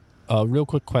 etc. Real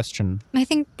quick question. I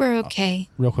think we're okay.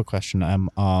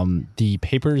 The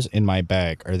papers in my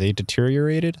bag, are they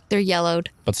deteriorated They're yellowed.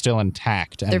 but still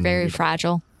intact? They're very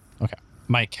fragile. Okay.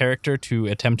 My character, to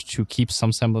attempt to keep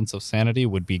some semblance of sanity,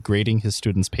 would be grading his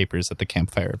students' papers at the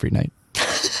campfire every night.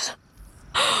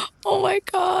 Oh my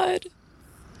god.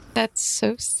 That's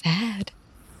so sad.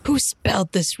 Who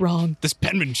spelled this wrong? This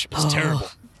penmanship is terrible.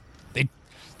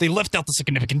 They left out the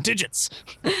significant digits.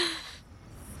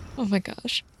 Oh my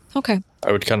gosh. Okay.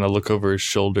 I would kind of look over his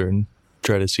shoulder and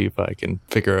try to see if I can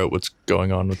figure out what's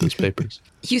going on with his papers.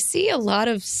 You see a lot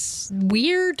of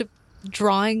weird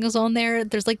drawings on there.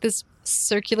 There's like this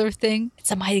circular thing.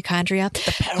 It's a mitochondria.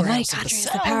 The powerhouse of the is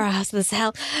the powerhouse of the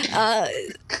cell.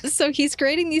 So he's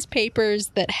creating these papers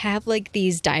that have like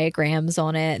these diagrams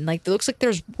on it, and like it looks like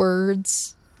there's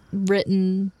words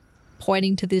written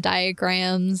pointing to the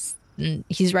diagrams. And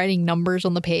he's writing numbers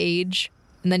on the page,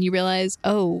 and then you realize,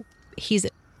 oh, he's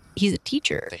a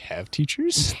teacher. They have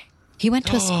teachers? He went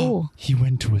to a school. He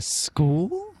went to a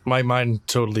school? My mind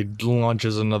totally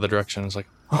launches another direction. It's like,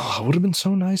 oh, it would have been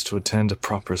so nice to attend a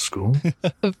proper school.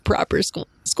 A proper school.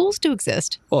 Schools do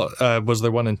exist. Well, was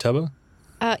there one in Teba?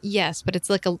 Yes, but it's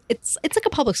like a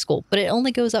public school, but it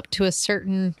only goes up to a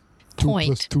certain point.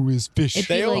 2 + 2 is fish. It'd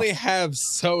They be like- only have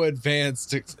so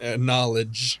advanced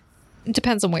knowledge. It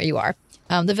depends on where you are.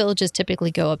 The villages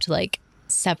typically go up to like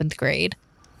 7th grade,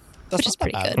 which is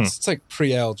pretty good. It's like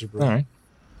pre-algebra. All right.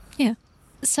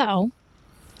 So,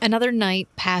 another night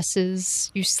passes.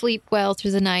 You sleep well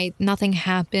through the night. Nothing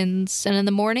happens. And in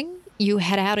the morning, you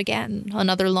head out again.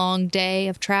 Another long day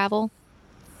of travel.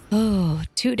 Oh,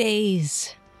 2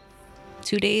 days.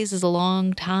 2 days is a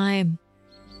long time.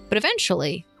 But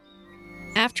eventually,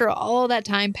 after all that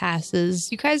time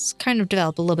passes, you guys kind of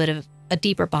develop a little bit of a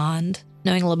deeper bond,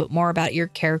 knowing a little bit more about your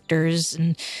characters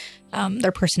and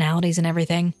their personalities and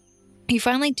everything. You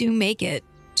finally do make it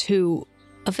to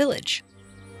a village.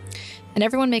 And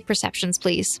everyone make perceptions,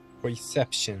 please.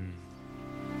 Reception.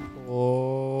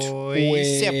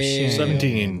 Deception.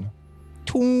 17.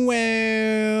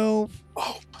 12.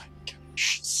 Oh my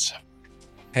gosh.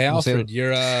 Hey, We'll say- Alfred,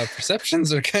 your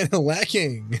perceptions are kind of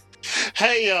lacking.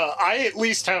 Hey, I at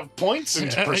least have points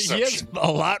into He has perception.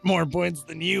 a lot more points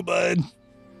than you, bud.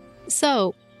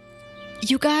 So,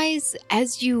 you guys,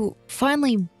 as you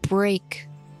finally break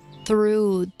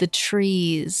through the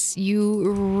trees,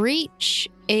 you reach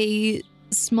a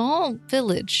small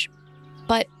village.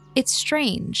 But it's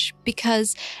strange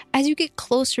because as you get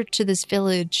closer to this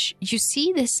village, you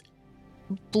see this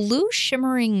blue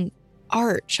shimmering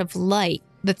arch of light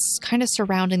that's kind of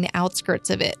surrounding the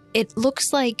outskirts of it. It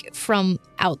looks like from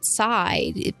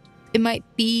outside, it might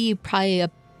be probably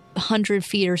 100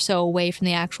 feet or so away from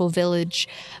the actual village,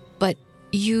 but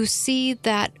you see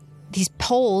that these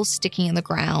poles sticking in the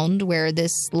ground where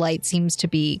this light seems to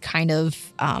be kind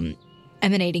of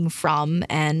emanating from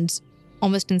and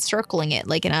almost encircling it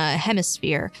like in a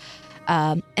hemisphere.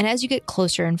 And as you get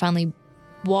closer and finally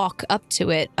walk up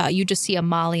to it, you just see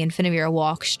Amali and Finavir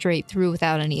walk straight through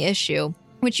without any issue,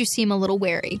 which you seem a little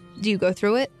wary. Do you go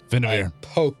through it? Finavir,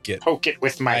 Poke it. Poke it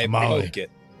with my I Molly. poke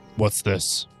it. what's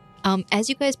this? As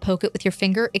you guys poke it with your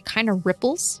finger, it kind of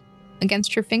ripples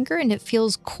against your finger and it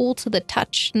feels cool to the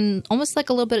touch and almost like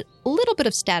a little bit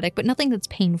of static, but nothing that's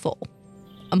painful.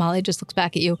 Amali just looks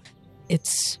back at you.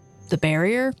 It's the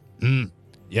barrier?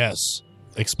 Yes.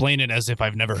 Explain it as if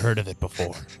I've never heard of it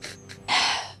before.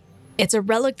 It's a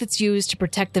relic that's used to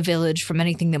protect the village from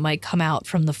anything that might come out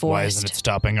from the forest. Why isn't it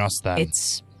stopping us then?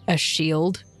 It's a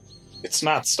shield. It's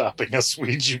not stopping us.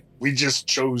 We just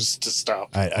chose to stop.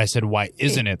 I said, why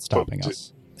isn't it stopping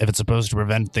us? If it's supposed to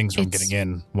prevent things from It's- getting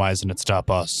in, why doesn't it stop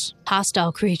us?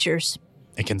 Hostile creatures.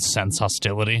 It can sense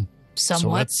hostility. So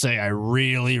Somewhat. let's say I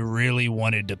really, really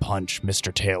wanted to punch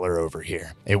Mr. Taylor over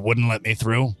here. It wouldn't let me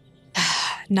through?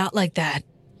 Not like that.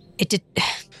 It did.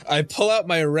 I pull out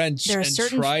my wrench There are and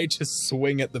certain- try to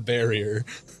swing at the barrier.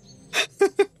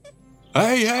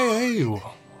 Hey,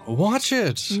 watch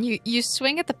it. You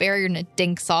swing at the barrier and it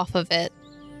dinks off of it.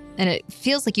 And it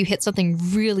feels like you hit something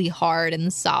really hard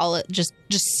and solid, just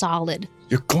solid.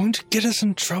 You're going to get us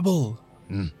in trouble.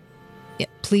 Yeah,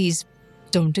 please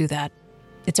don't do that.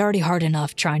 It's already hard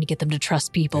enough trying to get them to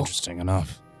trust people. Interesting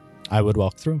enough. I would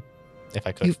walk through if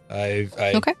I could. I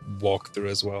Okay. walk through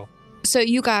as well. So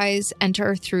you guys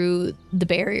enter through the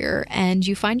barrier and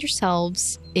you find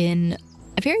yourselves in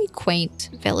a very quaint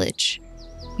village.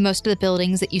 Most of the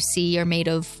buildings that you see are made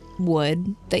of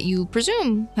wood that you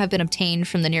presume have been obtained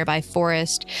from the nearby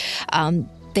forest.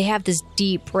 They have this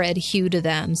deep red hue to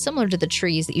them, similar to the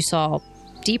trees that you saw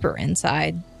deeper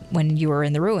inside when you were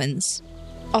in the ruins.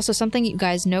 Also, something you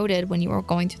guys noted when you were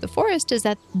going through the forest is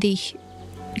that the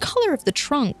color of the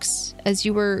trunks as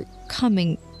you were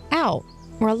coming out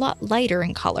were a lot lighter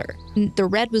in color. The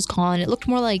red was gone. It looked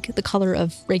more like the color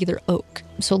of regular oak,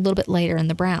 so a little bit lighter in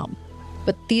the brown.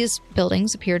 But these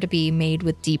buildings appear to be made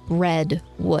with deep red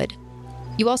wood.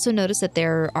 You also notice that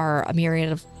there are a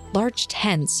myriad of large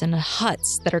tents and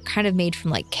huts that are kind of made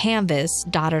from like canvas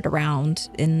dotted around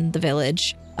in the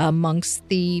village amongst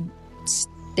the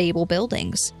stable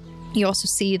buildings. You also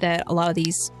see that a lot of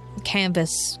these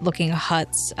canvas-looking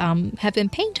huts have been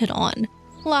painted on.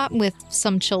 A lot with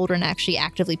some children actually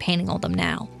actively painting on them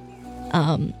now.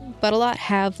 But a lot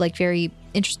have like very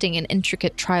interesting and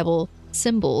intricate tribal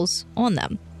symbols on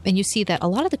them. And you see that a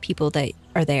lot of the people that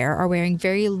are there are wearing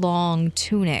very long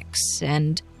tunics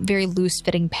and very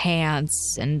loose-fitting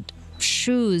pants and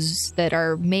shoes that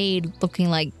are made looking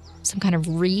like some kind of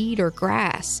reed or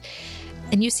grass.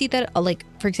 And you see that, like,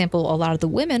 for example, a lot of the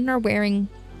women are wearing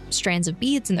strands of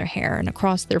beads in their hair and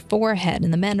across their forehead,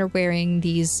 and the men are wearing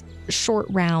these short,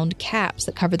 round caps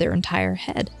that cover their entire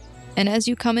head. And as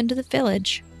you come into the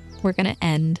village, we're going to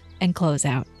end and close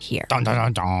out here. Dun, dun,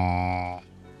 dun, dun.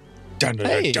 Dun, dun,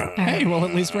 Hey, dun, dun. hey, well,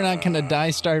 at least we're not going to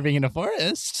die starving in a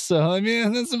forest. So, I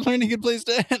mean, that's a pretty good place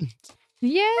to end.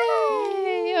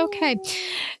 Yay! Okay.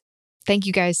 Thank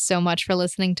you guys so much for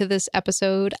listening to this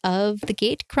episode of The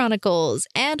Gate Chronicles.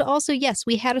 And also, yes,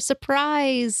 we had a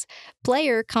surprise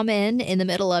player come in the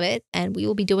middle of it, and we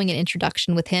will be doing an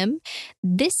introduction with him.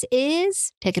 This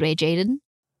is... Take it away, Jaden.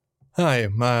 Hi,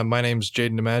 my name's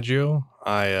Jaden DiMaggio.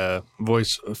 I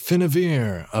voice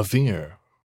Finavir Avir.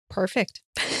 Perfect.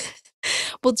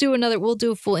 We'll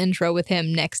do a full intro with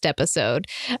him next episode.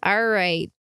 All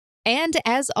right. And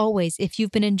as always, if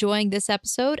you've been enjoying this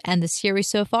episode and the series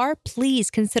so far, please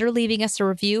consider leaving us a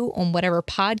review on whatever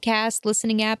podcast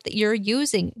listening app that you're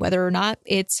using, whether or not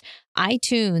it's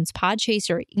iTunes,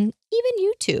 Podchaser, even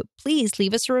YouTube. Please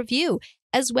leave us a review,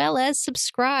 as well as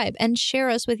subscribe and share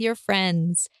us with your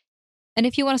friends. And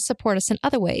if you want to support us in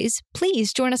other ways,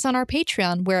 please join us on our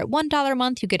Patreon, where at $1 a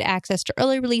month you get access to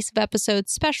early release of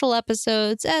episodes, special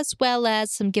episodes, as well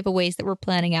as some giveaways that we're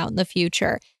planning out in the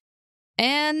future.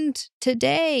 And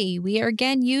today we are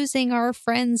again using our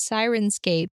friend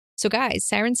Sirenscape. So guys,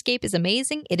 Sirenscape is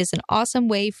amazing. It is an awesome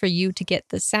way for you to get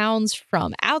the sounds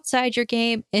from outside your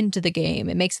game into the game.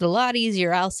 It makes it a lot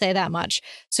easier, I'll say that much.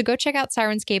 So go check out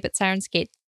Sirenscape at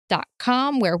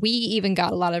sirenscape.com, where we even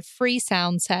got a lot of free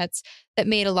sound sets that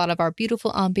made a lot of our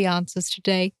beautiful ambiances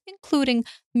today, including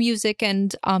music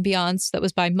and ambiance that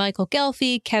was by Michael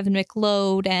Gelfi, Kevin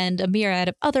McLeod, and a myriad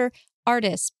of other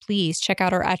artists. Please check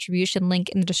out our attribution link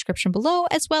in the description below,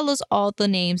 as well as all the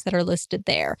names that are listed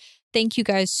there. Thank you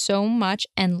guys so much.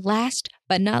 And last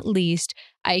but not least,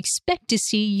 I expect to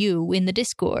see you in the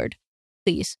Discord.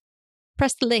 Please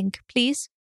press the link, please.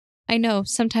 I know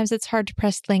sometimes it's hard to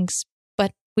press links,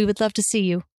 but we would love to see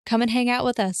you. Come and hang out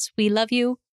with us. We love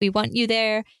you. We want you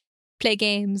there. Play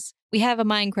games. We have a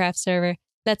Minecraft server.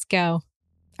 Let's go.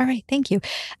 All right. Thank you.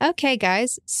 Okay,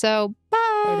 guys. So bye.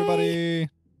 Bye, everybody.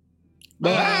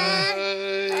 Bye.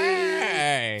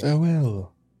 Bye. Farewell.